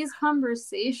 these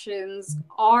conversations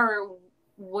are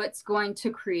what's going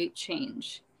to create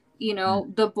change. You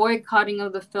know, the boycotting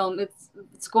of the film,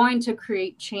 it's going to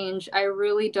create change. I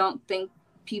really don't think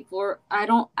people are, I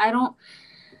don't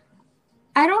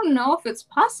know if it's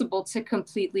possible to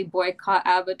completely boycott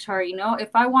Avatar. You know, if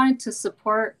I wanted to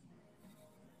support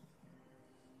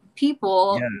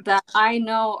people that I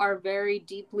know are very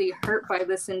deeply hurt by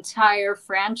this entire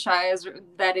franchise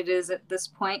that it is at this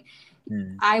point,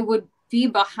 I would be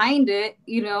behind it,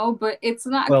 you know, but it's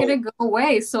not going to go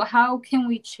away. So how can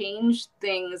we change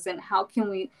things, and how can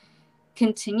we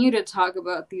continue to talk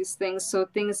about these things so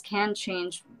things can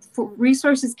change,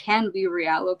 resources can be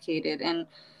reallocated? And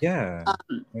I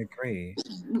agree.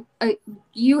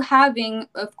 You having,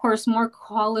 of course, more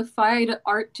qualified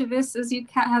artivists, as you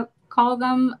call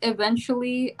them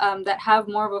eventually, that have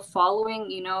more of a following,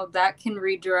 you know, that can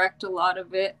redirect a lot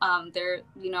of it. There,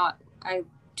 you know, I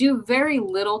do very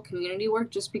little community work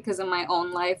just because in my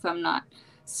own life I'm not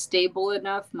stable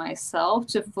enough myself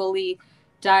to fully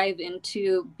dive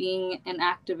into being an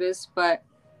activist, but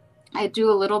I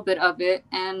do a little bit of it.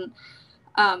 And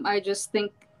I just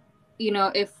think, you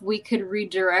know, if we could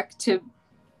redirect to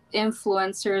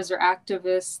influencers or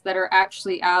activists that are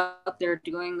actually out there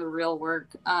doing the real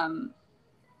work,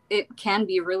 it can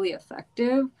be really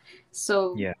effective.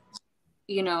 So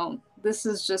you know, this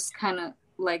is just kind of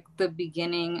like the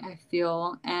beginning, I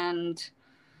feel. And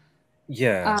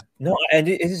no, and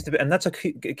it is and that's a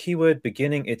key word,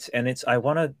 beginning. It's I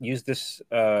want to use this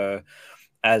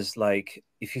as, like,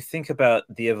 if you think about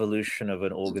the evolution of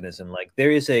an organism, like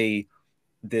there's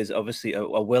obviously a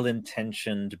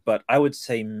well-intentioned, but I would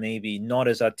say maybe not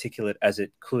as articulate as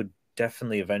it could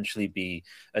definitely eventually be,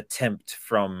 attempt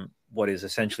from what is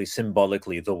essentially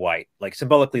symbolically the white, like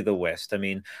symbolically the West. I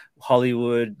mean,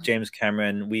 Hollywood, James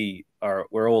Cameron,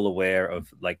 we're all aware of,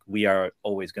 like, we are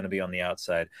always going to be on the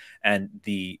outside, and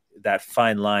that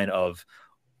fine line of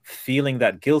feeling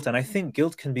that guilt. And I think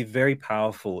guilt can be very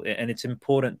powerful, and it's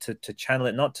important to channel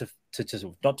it, not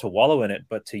to wallow in it,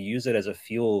 but to use it as a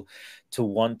fuel to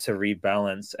want to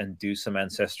rebalance and do some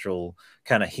ancestral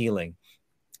kind of healing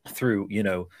through, you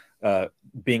know,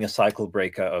 being a cycle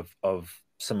breaker of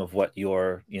some of what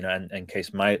your, you know, and in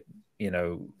case my, you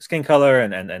know, skin color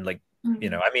and like, you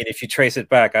know, I mean, if you trace it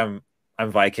back, I'm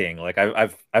Viking. Like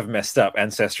I've messed up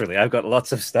ancestrally. I've got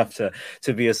lots of stuff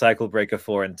to be a cycle breaker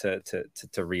for, and to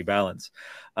rebalance.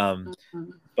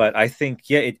 But I think,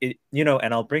 it you know,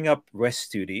 and I'll bring up Wes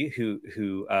Studi,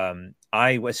 who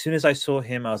as soon as I saw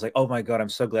him, I was like, oh my God, I'm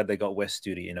so glad they got Wes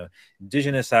Studi, you know,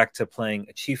 Indigenous actor playing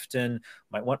a chieftain,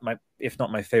 if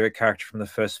not my favorite character from the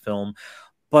first film.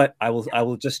 But I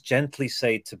will just gently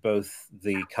say to both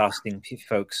the casting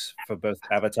folks for both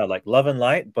Avatar, like, love and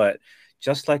light, but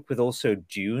just like with also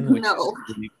Dune, which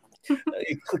is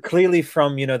clearly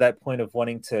from, you know, that point of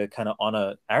wanting to kind of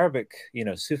honor Arabic, you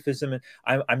know, Sufism,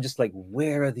 and I'm just like,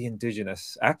 where are the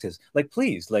indigenous actors? Like,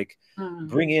 please, like,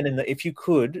 bring in the, if you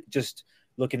could just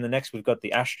look in the next, we've got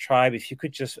the Ash tribe. If you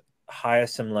could just hire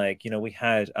some, like, you know, we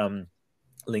had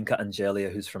Linka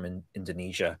Angelia, who's from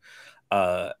Indonesia,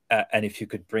 and if you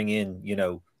could bring in, you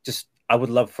know, just, I would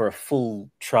love for a full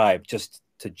tribe just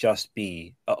to just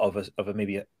be of a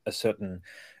maybe a certain,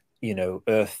 you know,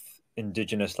 Earth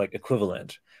indigenous like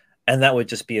equivalent, and that would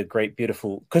just be a great,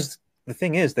 beautiful, because the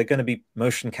thing is they're going to be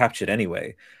motion captured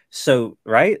anyway, so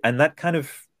right, and that kind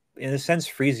of in a sense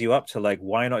frees you up to like,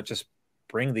 why not just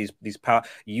bring these power,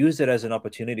 use it as an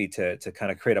opportunity to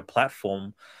kind of create a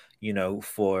platform, you know,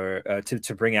 for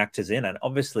to bring actors in. And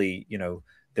obviously, you know,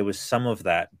 there was some of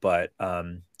that, but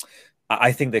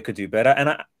I think they could do better.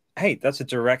 And hey, that's a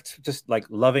direct, just like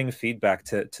loving feedback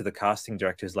to the casting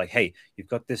directors. Like, hey, you've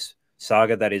got this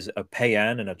saga that is a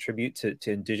paean and a tribute to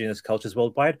indigenous cultures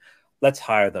worldwide. Let's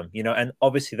hire them, you know. And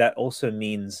obviously that also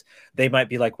means they might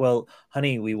be like, well,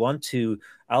 honey, we want to,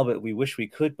 Albert, we wish we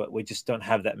could, but we just don't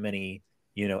have that many,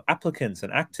 you know, applicants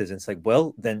and actors. And it's like,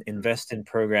 well, then invest in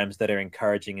programs that are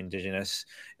encouraging indigenous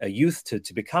youth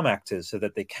to become actors so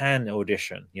that they can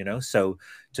audition, you know, so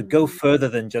to go further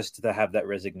than just to have that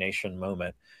resignation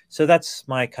moment. So that's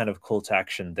my kind of call to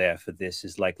action there for this,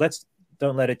 is like, let's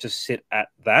don't let it just sit at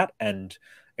that and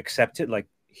accept it. Like,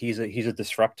 he's a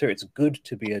disruptor. It's good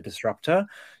to be a disruptor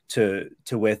to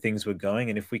where things were going.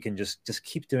 And if we can just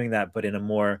keep doing that, but in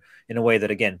a way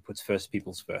that again puts first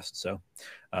people's first. So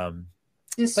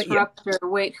disruptor. Yeah.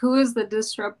 Wait, who is the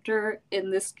disruptor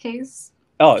in this case?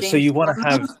 Oh, James, so you want to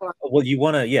have, well, you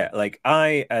want to, yeah, like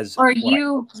I as, or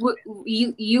you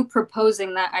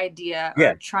proposing that idea,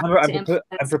 yeah, or trying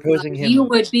I'm proposing him. You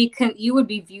would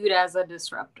be viewed as a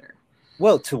disruptor.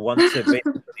 Well, to want to basically,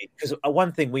 because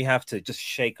one thing we have to just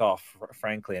shake off,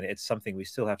 frankly, and it's something we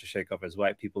still have to shake off as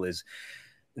white people, is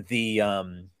the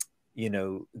you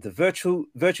know, the virtue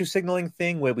signaling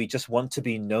thing, where we just want to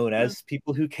be known as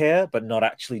people who care, but not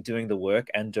actually doing the work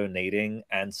and donating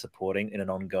and supporting in an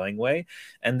ongoing way.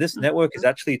 And this network is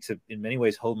actually to, in many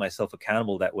ways, hold myself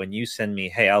accountable, that when you send me,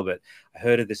 hey, Albert, I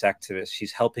heard of this activist,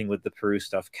 she's helping with the Peru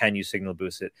stuff, can you signal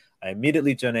boost it? I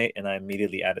immediately donate and I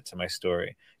immediately add it to my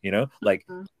story, you know, like,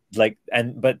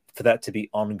 but for that to be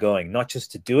ongoing, not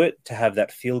just to do it to have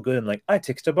that feel good and like, I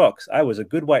ticked a box, I was a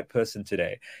good white person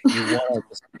today. You want to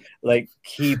just like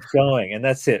keep going, and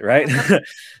that's it, right? So,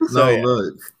 no, yeah.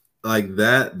 Look, like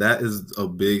that is a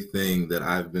big thing that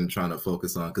I've been trying to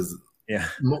focus on, because yeah,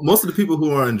 most of the people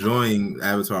who are enjoying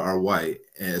Avatar are white,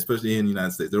 and especially in the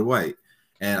United States, they're white.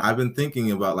 And I've been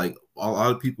thinking about like a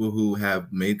lot of people who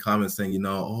have made comments saying, you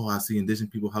know, oh, I see indigenous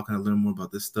people, how can I learn more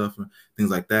about this stuff and things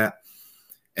like that.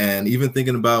 And even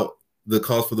thinking about the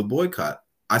calls for the boycott,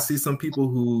 I see some people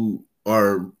who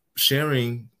are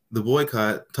sharing the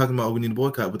boycott, talking about, oh, we need a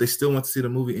boycott, but they still want to see the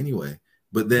movie anyway.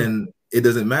 But then it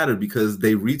doesn't matter because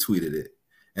they retweeted it.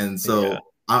 And so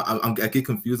I get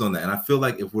confused on that. And I feel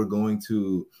like if we're going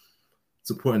to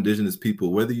support indigenous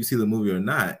people, whether you see the movie or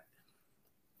not,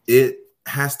 it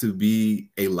has to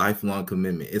be a lifelong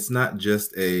commitment. It's not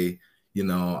just a, you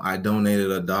know, I donated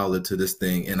 $1 to this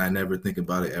thing and I never think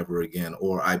about it ever again,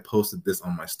 or I posted this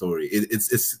on my story.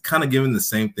 It's kind of giving the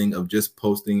same thing of just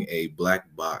posting a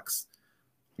black box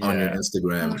on your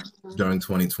Instagram during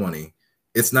 2020.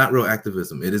 It's not real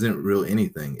activism. It isn't real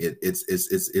anything. It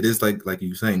is like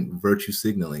you're saying, virtue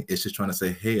signaling. It's just trying to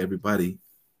say, hey, everybody,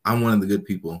 I'm one of the good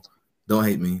people. Don't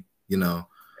hate me. You know,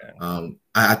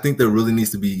 I think there really needs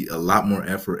to be a lot more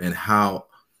effort in how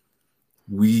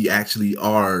we actually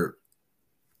are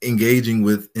engaging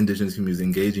with indigenous communities,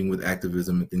 engaging with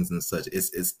activism and things and such.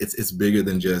 It's bigger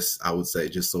than just, I would say,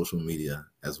 just social media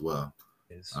as well.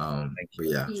 But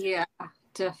yeah,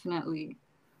 definitely.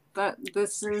 But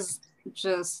this is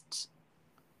just,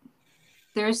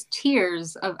 there's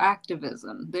tiers of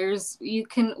activism.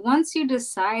 Once you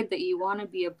decide that you want to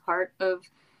be a part of,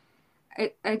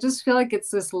 I just feel like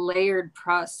it's this layered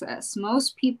process.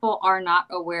 Most people are not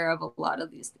aware of a lot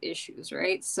of these issues,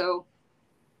 right? So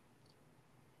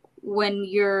when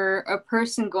you're a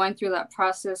person going through that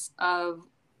process of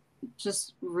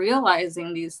just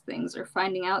realizing these things or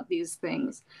finding out these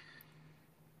things,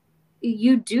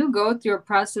 you do go through a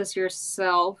process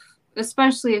yourself,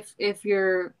 especially if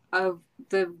you're of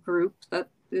the group that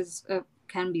is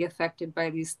can be affected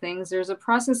by these things. There's a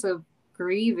process of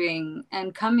grieving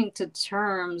and coming to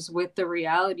terms with the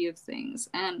reality of things,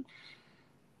 and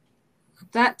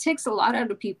that takes a lot out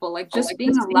of people. Like just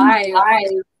being alive,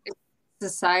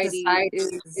 society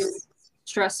is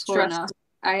stressful enough.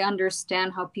 I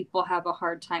understand how people have a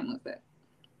hard time with it.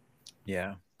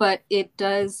 Yeah. but it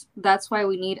does, that's why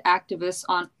we need activists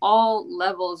on all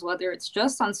levels, whether it's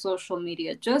just on social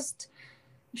media, just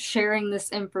sharing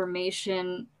this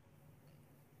information.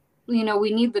 You know,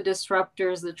 we need the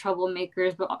disruptors, the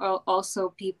troublemakers, but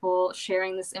also people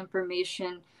sharing this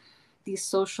information, these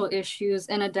social issues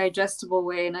in a digestible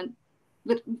way.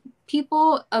 But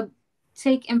people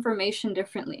take information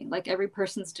differently. Like every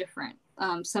person's different.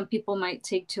 Some people might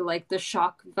take to like the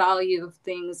shock value of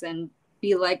things and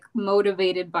be like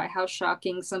motivated by how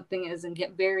shocking something is and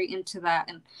get very into that.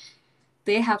 And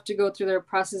they have to go through their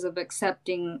process of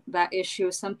accepting that issue.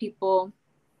 Some people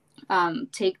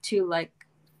take to like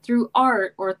through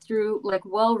art or through like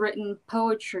well-written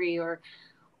poetry or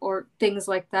things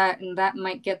like that, and that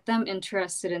might get them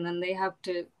interested, and then they have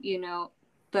to, you know,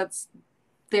 that's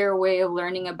their way of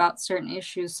learning about certain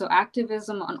issues. So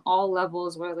activism on all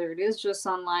levels, whether it is just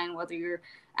online, whether you're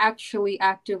actually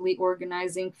actively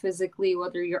organizing physically,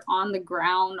 whether you're on the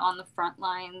ground on the front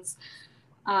lines,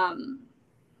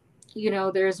 you know,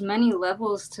 there's many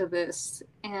levels to this.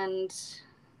 And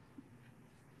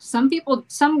some people,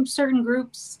 some certain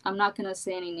groups, I'm not going to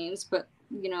say any names, but,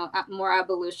 you know, more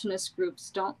abolitionist groups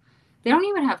they don't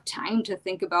even have time to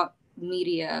think about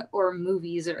media or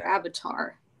movies or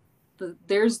Avatar.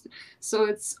 So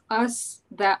it's us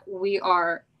that we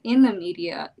are in the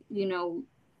media, you know,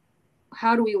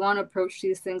 how do we want to approach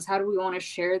these things? How do we want to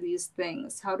share these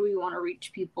things? How do we want to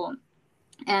reach people?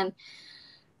 And,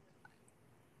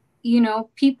 you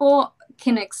know, people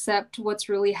can accept what's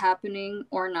really happening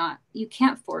or not. You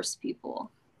can't force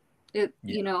people.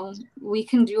 You know, we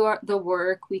can do the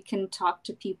work. We can talk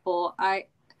to people. I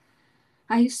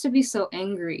used to be so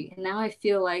angry, and now I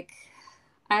feel like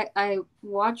I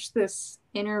watched this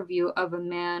interview of a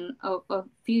man a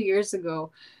few years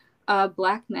ago, a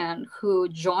black man who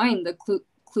joined the Ku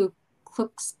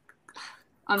Klux.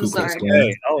 I'm sorry.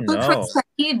 Hey, oh no.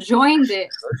 He joined it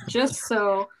just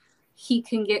so he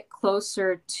can get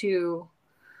closer to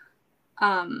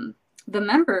the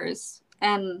members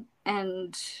and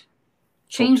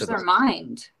change their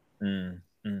mind.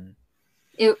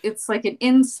 It's like an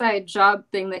inside job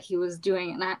thing that he was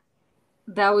doing, and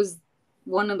that was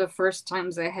one of the first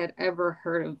times I had ever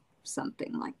heard of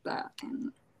something like that.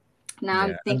 And now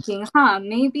I'm thinking,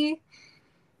 maybe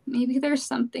there's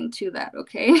something to that.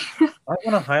 Okay. I want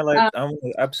to highlight, I want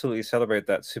to absolutely celebrate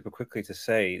that super quickly to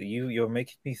say you're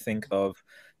making me think of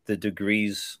the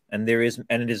degrees, and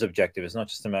it is objective. It's not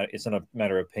just it's not a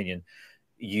matter of opinion.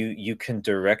 You can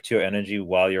direct your energy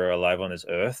while you're alive on this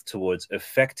earth towards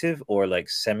effective or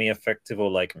like semi-effective or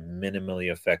like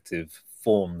minimally effective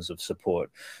forms of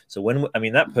support. So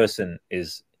that person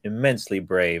is immensely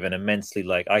brave and immensely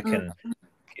like, I can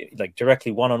like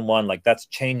directly one-on-one, like that's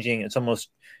changing. It's almost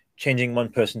changing one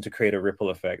person to create a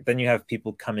ripple effect. Then you have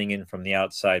people coming in from the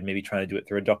outside, maybe trying to do it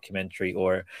through a documentary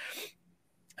or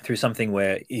through something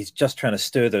where he's just trying to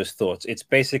stir those thoughts. It's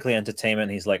basically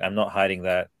entertainment. He's like, I'm not hiding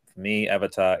that. For me,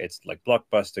 Avatar, it's like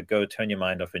blockbuster, go turn your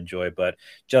mind off, enjoy. But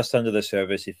just under the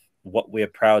surface, if what we're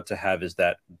proud to have is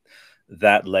that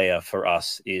layer for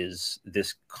us is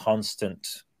this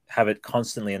constant, have it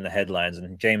constantly in the headlines.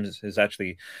 And James has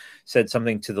actually said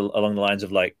something along the lines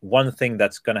of like, one thing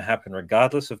that's going to happen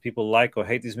regardless of people like or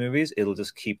hate these movies, it'll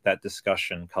just keep that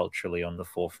discussion culturally on the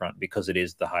forefront because it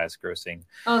is the highest grossing.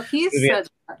 Oh, he said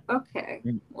that. Okay.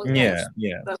 Well, yeah.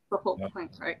 That's the whole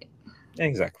point, right?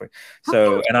 Exactly.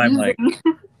 So, and I'm like,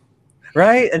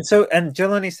 right. And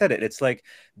Jelani said it. It's like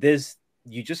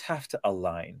you just have to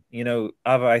align. You know,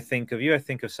 Ava, I think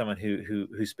of someone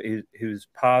whose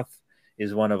path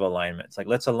is one of alignment. It's like,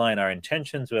 let's align our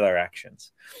intentions with our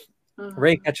actions.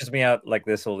 Ray catches me out like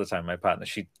this all the time. My partner,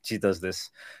 she does this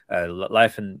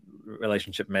life and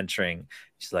relationship mentoring.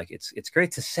 She's like, it's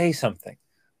great to say something,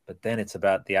 but then it's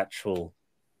about the actual,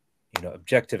 you know,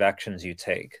 objective actions you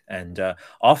take. And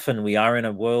often we are in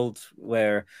a world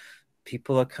where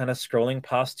people are kind of scrolling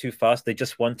past too fast. They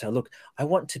just want to look, I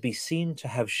want to be seen to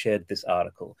have shared this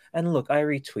article. And look, I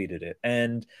retweeted it.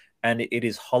 And it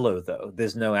is hollow, though.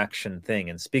 There's no action thing.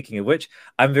 And speaking of which,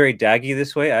 I'm very daggy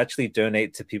this way. I actually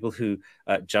donate to people who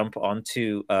jump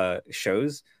onto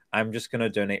shows. I'm just going to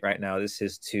donate right now. This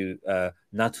is to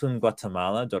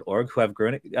natunguatemala.org, who have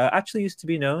grown, actually used to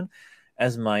be known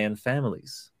as Mayan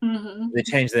families. They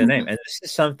changed their name. And this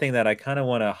is something that I kind of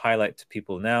want to highlight to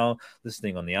people now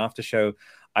listening on the after show.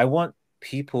 I want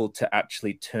people to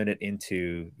actually turn it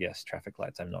into, yes, traffic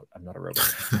lights. I'm not a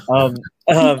robot.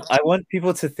 I want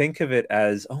people to think of it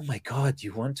as, oh my God,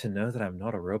 you want to know that I'm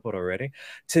not a robot already?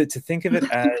 To think of it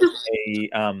as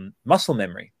a muscle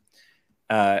memory,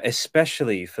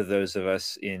 especially for those of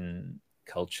us in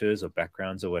cultures or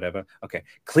backgrounds or whatever. Okay,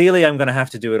 clearly I'm going to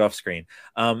have to do it off screen.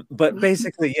 But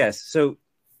basically, yes. So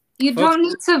you don't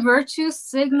need to virtue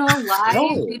signal live.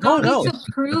 No, you don't no, need to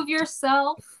prove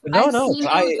yourself. No, I've no, seen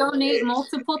you donate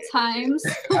multiple times.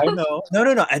 I know.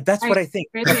 No. That's what I think.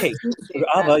 Really Okay, appreciate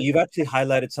Ava, that. you've actually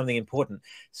highlighted something important.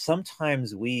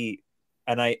 Sometimes we,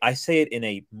 and I say it in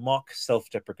a mock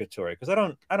self-deprecatory, because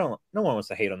no one wants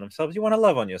to hate on themselves. You want to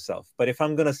love on yourself. But if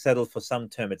I'm gonna settle for some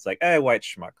term, it's like, hey, white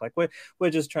schmuck. Like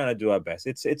we're just trying to do our best.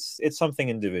 It's something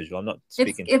individual. I'm not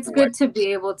speaking. It's good to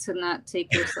be able to not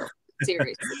take yourself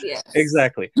seriously. Yes.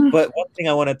 Exactly. But one thing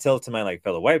I want to tell to my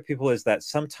fellow white people is that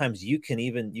sometimes you can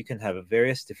have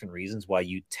various different reasons why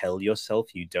you tell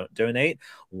yourself you don't donate.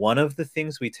 One of the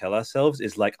things we tell ourselves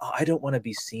is like, oh, I don't want to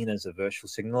be seen as a virtual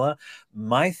signaler.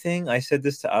 My thing, I said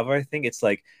this to Ava, I think it's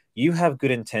like, you have good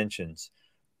intentions.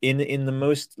 In the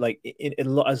most, like,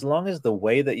 as long as the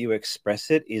way that you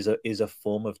express it is a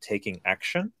form of taking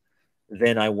action,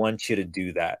 then I want you to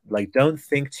do that. Like, don't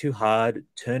think too hard,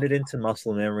 turn it into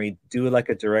muscle memory, do like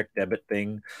a direct debit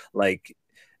thing. Like,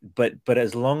 but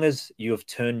as long as you have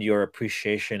turned your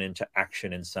appreciation into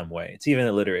action in some way, it's even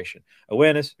alliteration,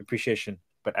 awareness, appreciation,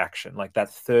 but action, like that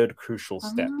third crucial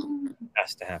step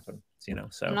has to happen,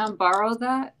 so. Can I borrow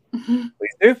that? Please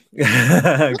do.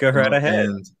 Go right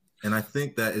ahead. And I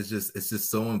think that it's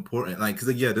just so important. Like,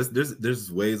 because yeah,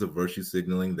 there's ways of virtue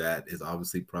signaling that is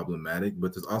obviously problematic,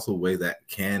 but there's also ways that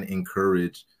can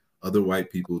encourage other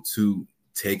white people to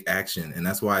take action. And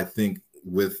that's why I think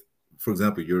with, for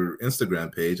example, your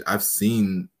Instagram page, I've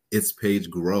seen its page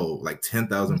grow like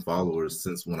 10,000 followers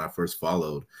since when I first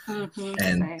followed.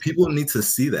 And people need to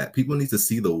see that. People need to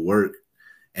see the work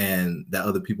and that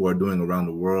other people are doing around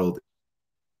the world.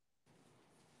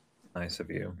 Nice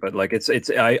of you, but like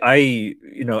I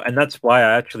and that's why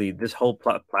I actually, this whole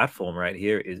platform right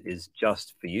here is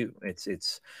just for you.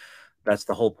 That's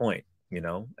the whole point,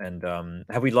 and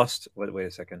have we lost, wait a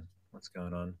second, what's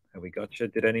going on? Have we got you?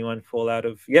 Did anyone fall out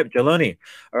of? Yep, Jaloni.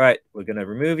 All right, we're gonna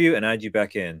remove you and add you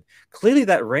back in. Clearly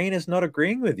that rain is not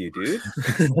agreeing with you, dude.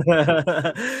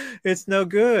 It's no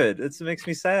good. It makes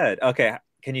me sad. Okay,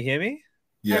 can you hear me?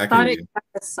 Yeah, I thought it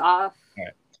got us off. All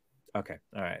right. Okay,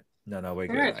 all right. No, we're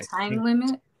good. Is there a time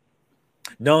limit?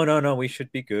 No, we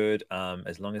should be good.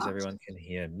 As long as everyone can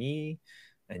hear me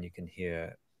and you can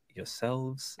hear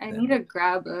yourselves. I need to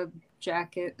grab a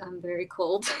jacket. I'm very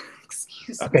cold.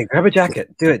 Excuse me. Okay, grab a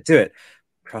jacket. Do it.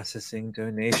 Processing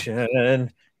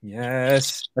donation.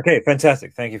 Yes. Okay,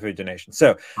 fantastic. Thank you for your donation.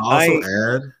 So I'll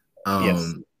also add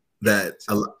yes. that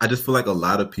I just feel like a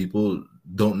lot of people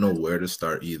don't know where to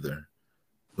start either.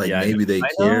 Like, maybe they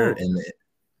care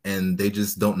and they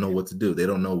just don't know what to do. They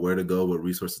don't know where to go, what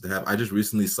resources to have. I just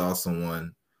recently saw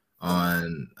someone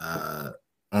on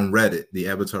Reddit, the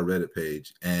Avatar Reddit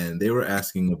page, and they were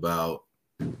asking about,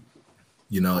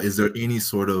 is there any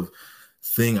sort of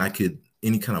thing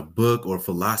any kind of book or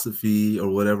philosophy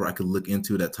or whatever I could look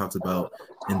into that talks about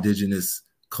indigenous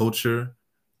culture?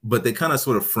 But they kind of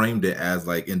sort of framed it as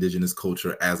like indigenous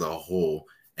culture as a whole.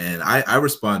 And I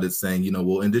responded saying,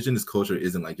 well, indigenous culture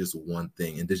isn't like just one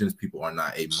thing. Indigenous people are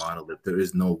not a monolith. There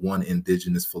is no one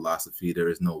indigenous philosophy. There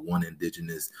is no one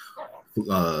indigenous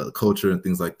culture and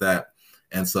things like that.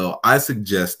 And so I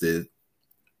suggested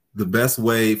the best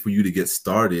way for you to get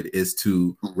started is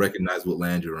to recognize what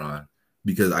land you're on,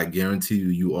 because I guarantee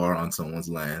you are on someone's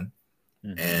land.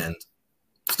 And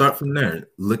start from there.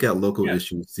 Look at local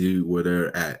issues, see where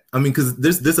they're at. I mean, because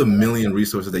there's a million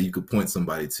resources that you could point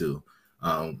somebody to.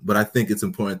 But I think it's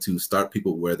important to start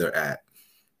people where they're at,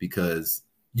 because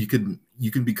you can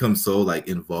become so like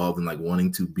involved in like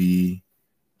wanting to be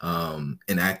an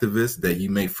activist that you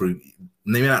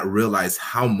may not realize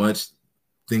how much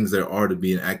things there are to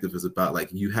be an activist about. Like,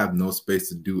 you have no space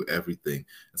to do everything.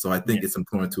 And so I think it's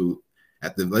important to,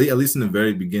 at least in the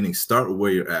very beginning, start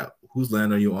where you're at. Whose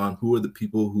land are you on? Who are the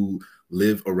people who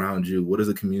live around you? What are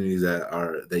the communities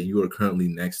that you are currently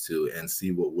next to, and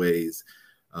see what ways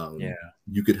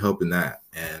you could help in that.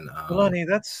 And Lonnie,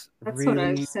 that's really what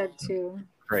I've said too.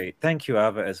 Great. Thank you,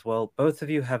 Ava, as well. Both of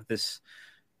you have this,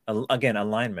 again,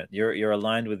 alignment. You're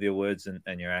aligned with your words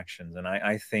and your actions. And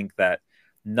I think that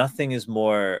nothing is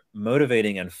more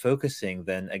motivating and focusing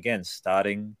than, again,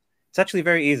 starting. It's actually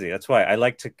very easy. That's why I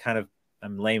like to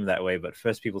I'm lame that way, but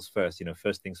first people's first,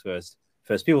 first things first,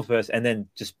 first people first, and then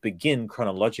just begin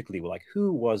chronologically with like,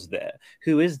 who was there?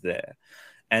 Who is there?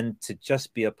 And to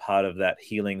just be a part of that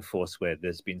healing force where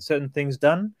there's been certain things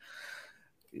done,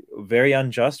 very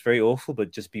unjust, very awful,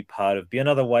 but just be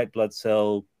another white blood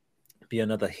cell, be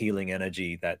another healing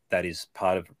energy that is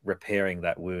part of repairing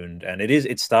that wound. And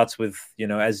it starts with, you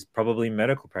know, as probably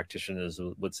medical practitioners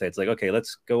would say, it's like, okay,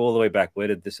 let's go all the way back. Where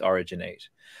did this originate?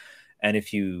 And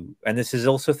and this is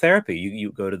also therapy,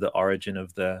 you go to the origin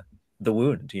of the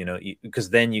wound, you know, because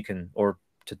then you can, or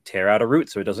to tear out a root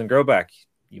so it doesn't grow back,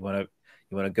 you want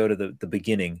to go to the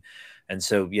beginning. And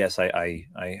so yes, I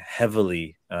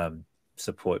heavily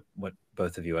support what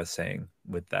both of you are saying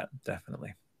with that.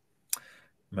 Definitely,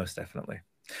 most definitely.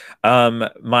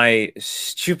 My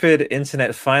stupid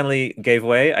internet finally gave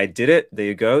way. I did it. There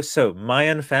you go. So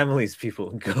Mayan families,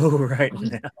 people, go right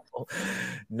now.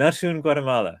 Natun,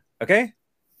 Guatemala. Okay,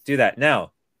 do that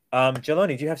now.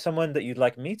 Jeloni, do you have someone that you'd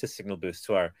like me to signal boost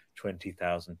to our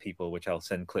 20,000 people, which I'll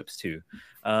send clips to?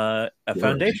 A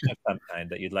foundation of some kind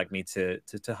that you'd like me to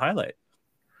highlight?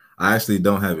 I actually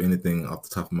don't have anything off the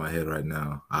top of my head right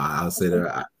now. I'll say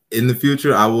that in the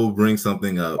future I will bring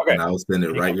something up, and I will send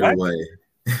it right your way.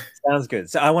 Sounds good.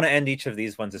 So I want to end each of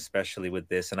these ones especially with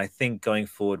this, and I think going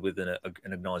forward with an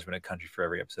acknowledgement of country for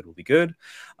every episode will be good.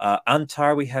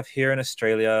 Antar we have here in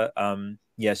Australia.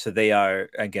 Yeah, so they are,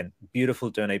 again,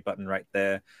 beautiful donate button right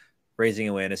there, raising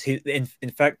awareness. In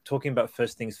fact, talking about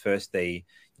first things first, they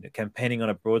campaigning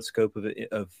on a broad scope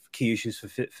of key issues for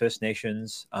First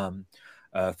Nations.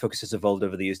 Focus has evolved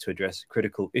over the years to address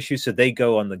critical issues. So they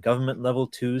go on the government level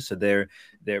too. So they're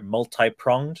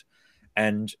multi-pronged.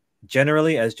 And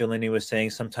generally, as Jolene was saying,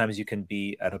 sometimes you can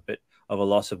be at a bit of a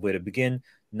loss of where to begin.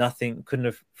 Couldn't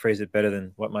have phrased it better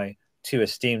than what my two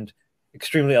esteemed,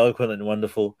 extremely eloquent and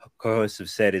wonderful co-hosts have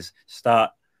said, is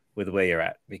start with where you're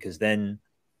at, because then,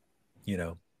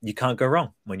 you can't go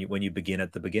wrong when you begin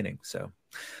at the beginning. So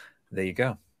there you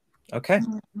go. Okay.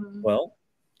 Well,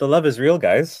 the love is real,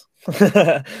 guys.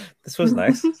 This was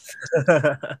nice.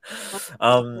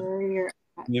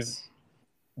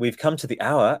 We've come to the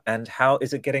hour, and how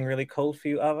is it getting really cold for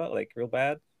you, Ava? Like real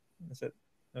bad? Is it?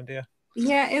 Oh dear.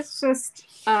 Yeah, it's just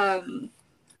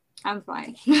I'm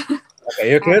fine.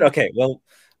 Okay, you're good. Okay, well,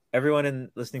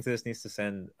 everyone listening to this needs to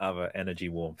send Ava energy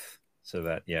warmth, so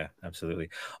that, yeah, absolutely.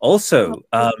 Also,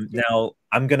 now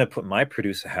I'm gonna put my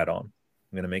producer hat on.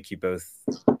 I'm gonna make you both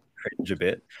cringe a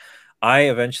bit. I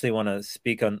eventually want to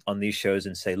speak on these shows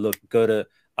and say, look, go to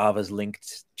Ava's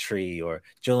linked tree or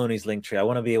Joloni's link tree. I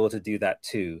want to be able to do that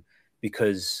too,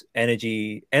 because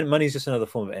energy and money is just another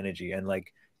form of energy. And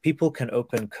like, people can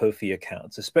open Ko-fi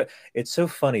accounts. It's so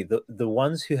funny. The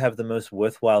ones who have the most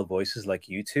worthwhile voices, like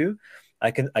you two,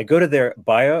 I go to their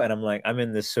bio and I'm like, I'm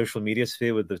in this social media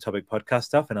sphere with the Topic Podcast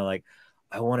stuff, and I'm like,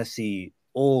 I want to see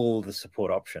all the support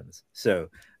options. So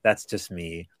that's just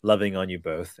me loving on you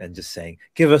both and just saying,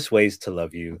 give us ways to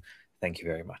love you. Thank you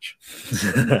very much.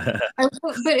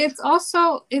 But it's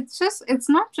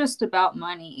not just about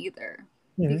money either,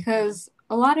 because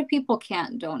a lot of people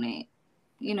can't donate,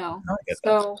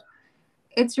 so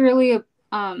it's really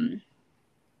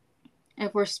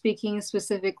if we're speaking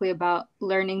specifically about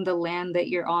learning the land that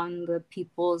you're on, the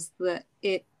peoples that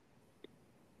it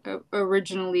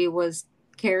originally was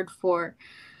cared for,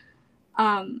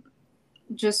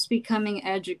 just becoming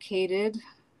educated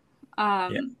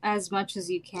as much as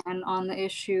you can on the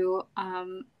issue,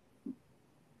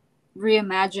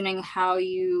 reimagining how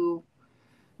you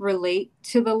relate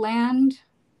to the land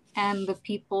and the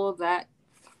people that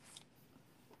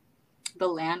the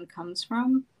land comes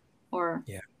from, or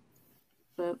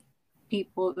the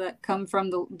people that come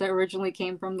from that originally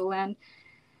came from the land.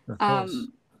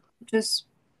 Just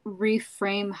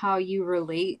reframe how you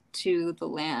relate to the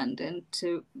land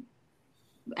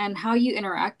and how you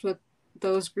interact with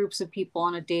those groups of people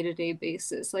on a day-to-day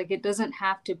basis. Like, it doesn't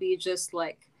have to be just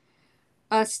like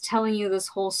us telling you this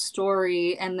whole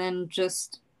story and then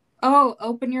just,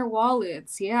 open your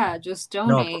wallets, just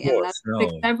donate, and that's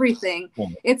fix everything.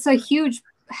 It's a huge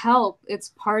help,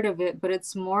 it's part of it, but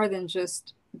it's more than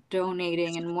just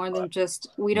donating, and more than just,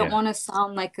 we don't want to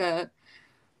sound like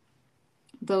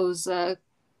those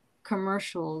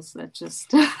commercials that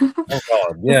just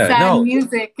sad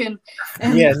music and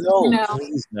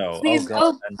please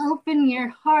open your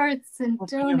hearts and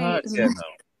donate.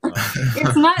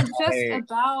 It's not just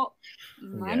about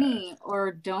money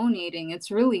or donating.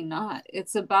 It's really not.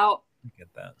 It's about,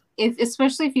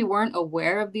 especially if you weren't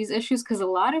aware of these issues, because a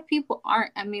lot of people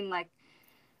aren't. I mean, like,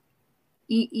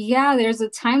 there's a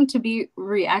time to be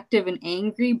reactive and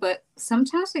angry, but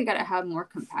sometimes we gotta have more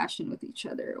compassion with each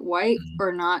other, white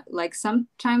or not. Like,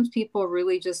 sometimes people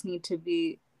really just need to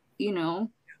be,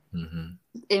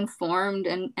 informed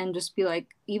and just be like,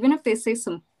 even if they say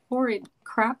some horrid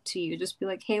crap to you, just be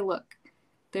like, hey, look,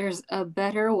 there's a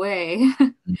better way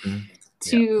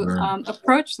to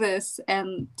approach this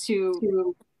and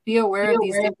to be aware of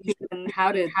these issues and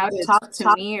how to talk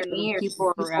to me or the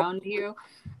people around you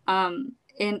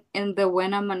in the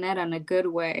buena manera, in a good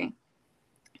way.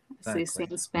 Exactly. They say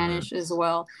in Spanish as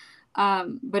well.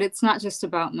 But it's not just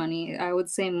about money. I would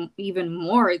say even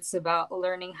more, it's about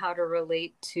learning how to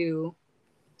relate to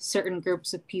certain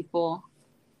groups of people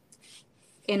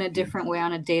in a different way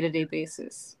on a day-to-day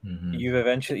basis. You've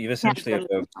essentially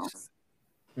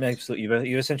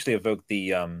evoked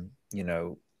the you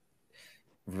know,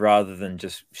 rather than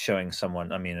just showing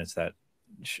someone, I mean, it's that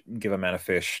give a man a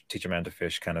fish, teach a man to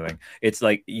fish kind of thing. It's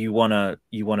like you wanna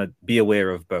be aware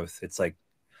of both. It's like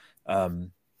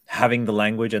having the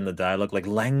language and the dialogue, like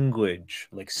language,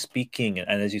 like speaking,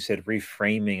 and as you said,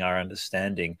 reframing our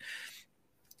understanding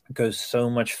goes so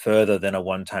much further than a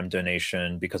one-time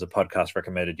donation because a podcast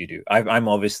recommended you do. I'm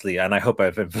obviously, and I hope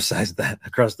I've emphasized that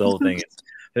across the whole thing.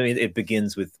 It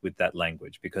begins with that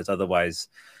language, because otherwise,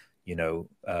 you know,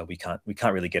 we can't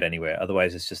really get anywhere.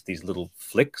 Otherwise, it's just these little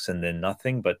flicks and then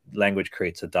nothing. But language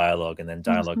creates a dialogue, and then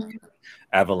dialogue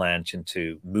avalanche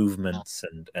into movements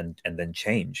and then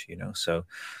change. You know, so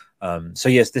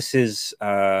yes, this is.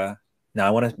 Now I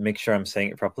want to make sure I'm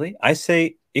saying it properly. I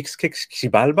say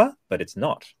Ixkik, but it's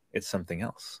not. It's something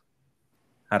else.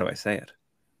 How do I say it?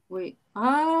 Wait,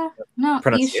 no,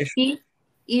 Ishkik,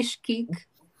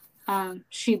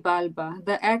 Xibalba.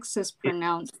 The X is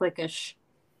pronounced like a sh.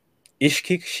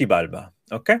 Ishkik Xibalba.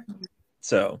 Okay.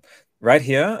 So right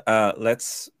here,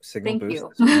 let's signal boost.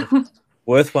 Thank you.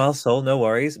 Worthwhile soul, no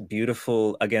worries.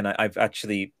 Beautiful. Again, I've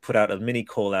actually put out a mini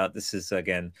call out. This is,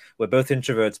 again, we're both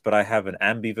introverts, but I have an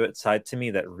ambivert side to me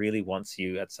that really wants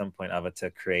you at some point, Ava, to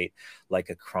create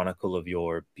like a chronicle of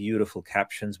your beautiful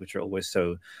captions, which are always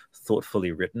so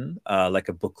thoughtfully written, like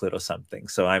a booklet or something.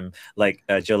 So I'm like,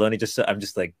 Joloni, I'm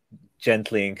just like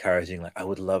gently encouraging, like, I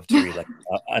would love to read like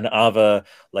an Ava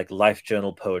like life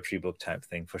journal poetry book type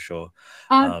thing for sure.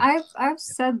 I've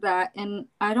said that, and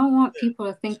I don't want people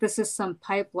to think this is some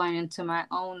pipeline into my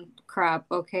own crap,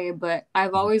 okay? But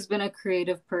I've always been a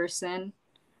creative person,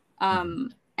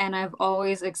 and I've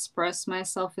always expressed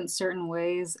myself in certain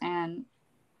ways, and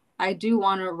I do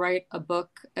want to write a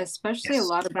book, especially a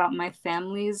lot about my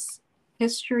family's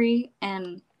history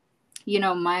and, you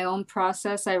know, my own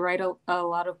process. I write a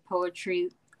lot of poetry.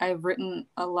 I've written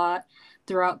a lot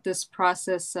throughout this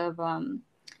process of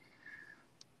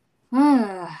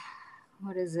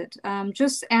what is it?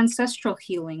 Just ancestral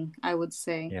healing, I would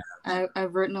say. Yeah.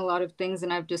 I've written a lot of things,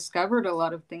 and I've discovered a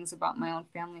lot of things about my own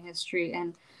family history,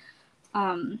 and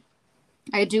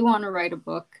I do want to write a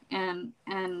book, and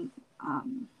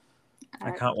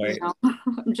I can't wait. You know,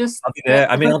 I'm just. I'll be there.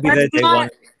 I mean, I'll be there day one.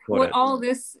 What all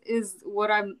this is,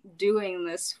 what I'm doing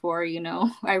this for, you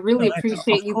know. I really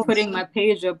appreciate you putting my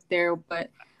page up there, but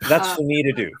that's for me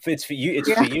to do. It's for you. It's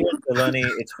for you and Jelani.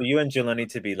 It's for you and Jelani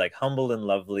to be like humble and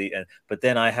lovely, but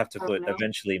then I have to put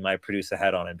eventually my producer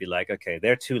hat on and be like, okay,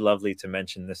 they're too lovely to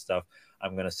mention this stuff.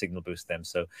 I'm gonna signal boost them.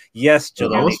 So yes,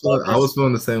 Jelani. I was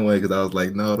feeling the same way, because I was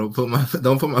like, no, don't put my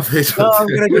face. No, I'm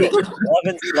gonna get love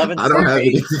I don't have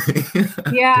anything.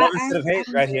 Love instead of hate,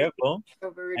 right here, boom.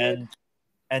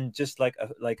 And just like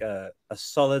a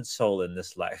solid soul in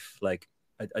this life, like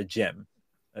a gem,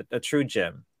 a true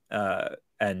gem.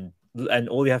 And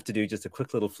all you have to do, just a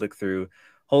quick little flick through,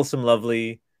 wholesome,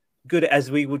 lovely, good, as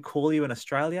we would call you in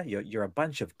Australia. You're a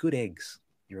bunch of good eggs.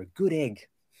 You're a good egg.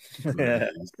 Egg.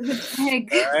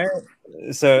 All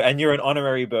right. So, and you're an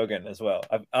honorary Bogan as well.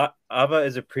 Ava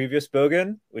is a previous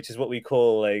Bogan, which is what we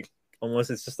call like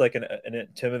almost, it's just like a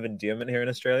term of endearment here in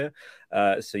Australia.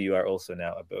 So you are also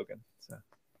now a Bogan. So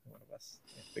one of us.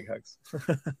 Yeah, big hugs.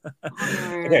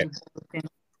 Okay.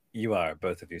 You are,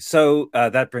 both of you. So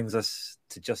that brings us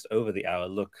to just over the hour.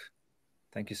 Look,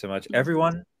 thank you so much,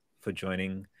 everyone, for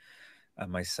joining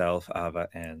myself, Ava,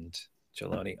 and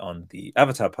Jelani on the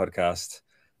Avatar podcast.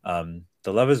 The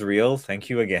love is real. Thank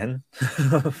you again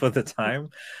for the time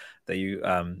that you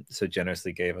so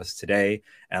generously gave us today.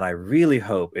 And I really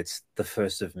hope it's the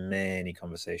first of many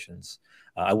conversations.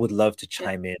 I would love to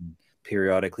chime in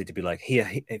periodically to be like, here,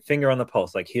 finger on the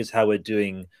pulse, like, here's how we're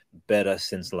doing better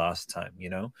since last time, you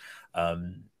know.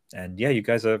 And yeah, you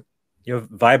guys are your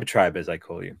vibe tribe, as I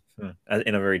call you,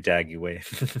 in a very daggy way.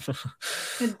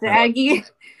 Daggy.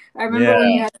 I remember when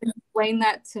you had to explain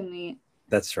that to me.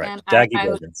 That's right. And Daggy I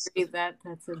would Bogans. agree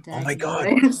that's a daggy. Oh my god.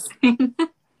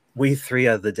 We three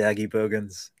are the Daggy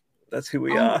Bogans. That's who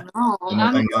we are. No,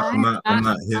 I'm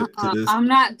not hip to this. I'm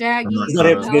not Daggy. He's not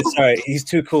hip to this. Sorry, he's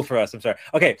too cool for us. I'm sorry.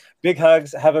 Okay, big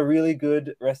hugs. Have a really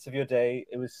good rest of your day.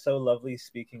 It was so lovely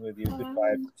speaking with you.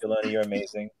 Goodbye, Jelani. You're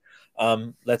amazing.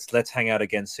 Let's hang out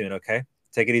again soon, okay?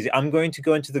 Take it easy. I'm going to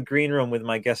go into the green room with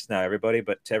my guests now, everybody.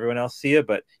 But to everyone else, see you.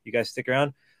 But you guys stick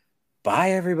around.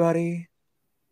 Bye, everybody.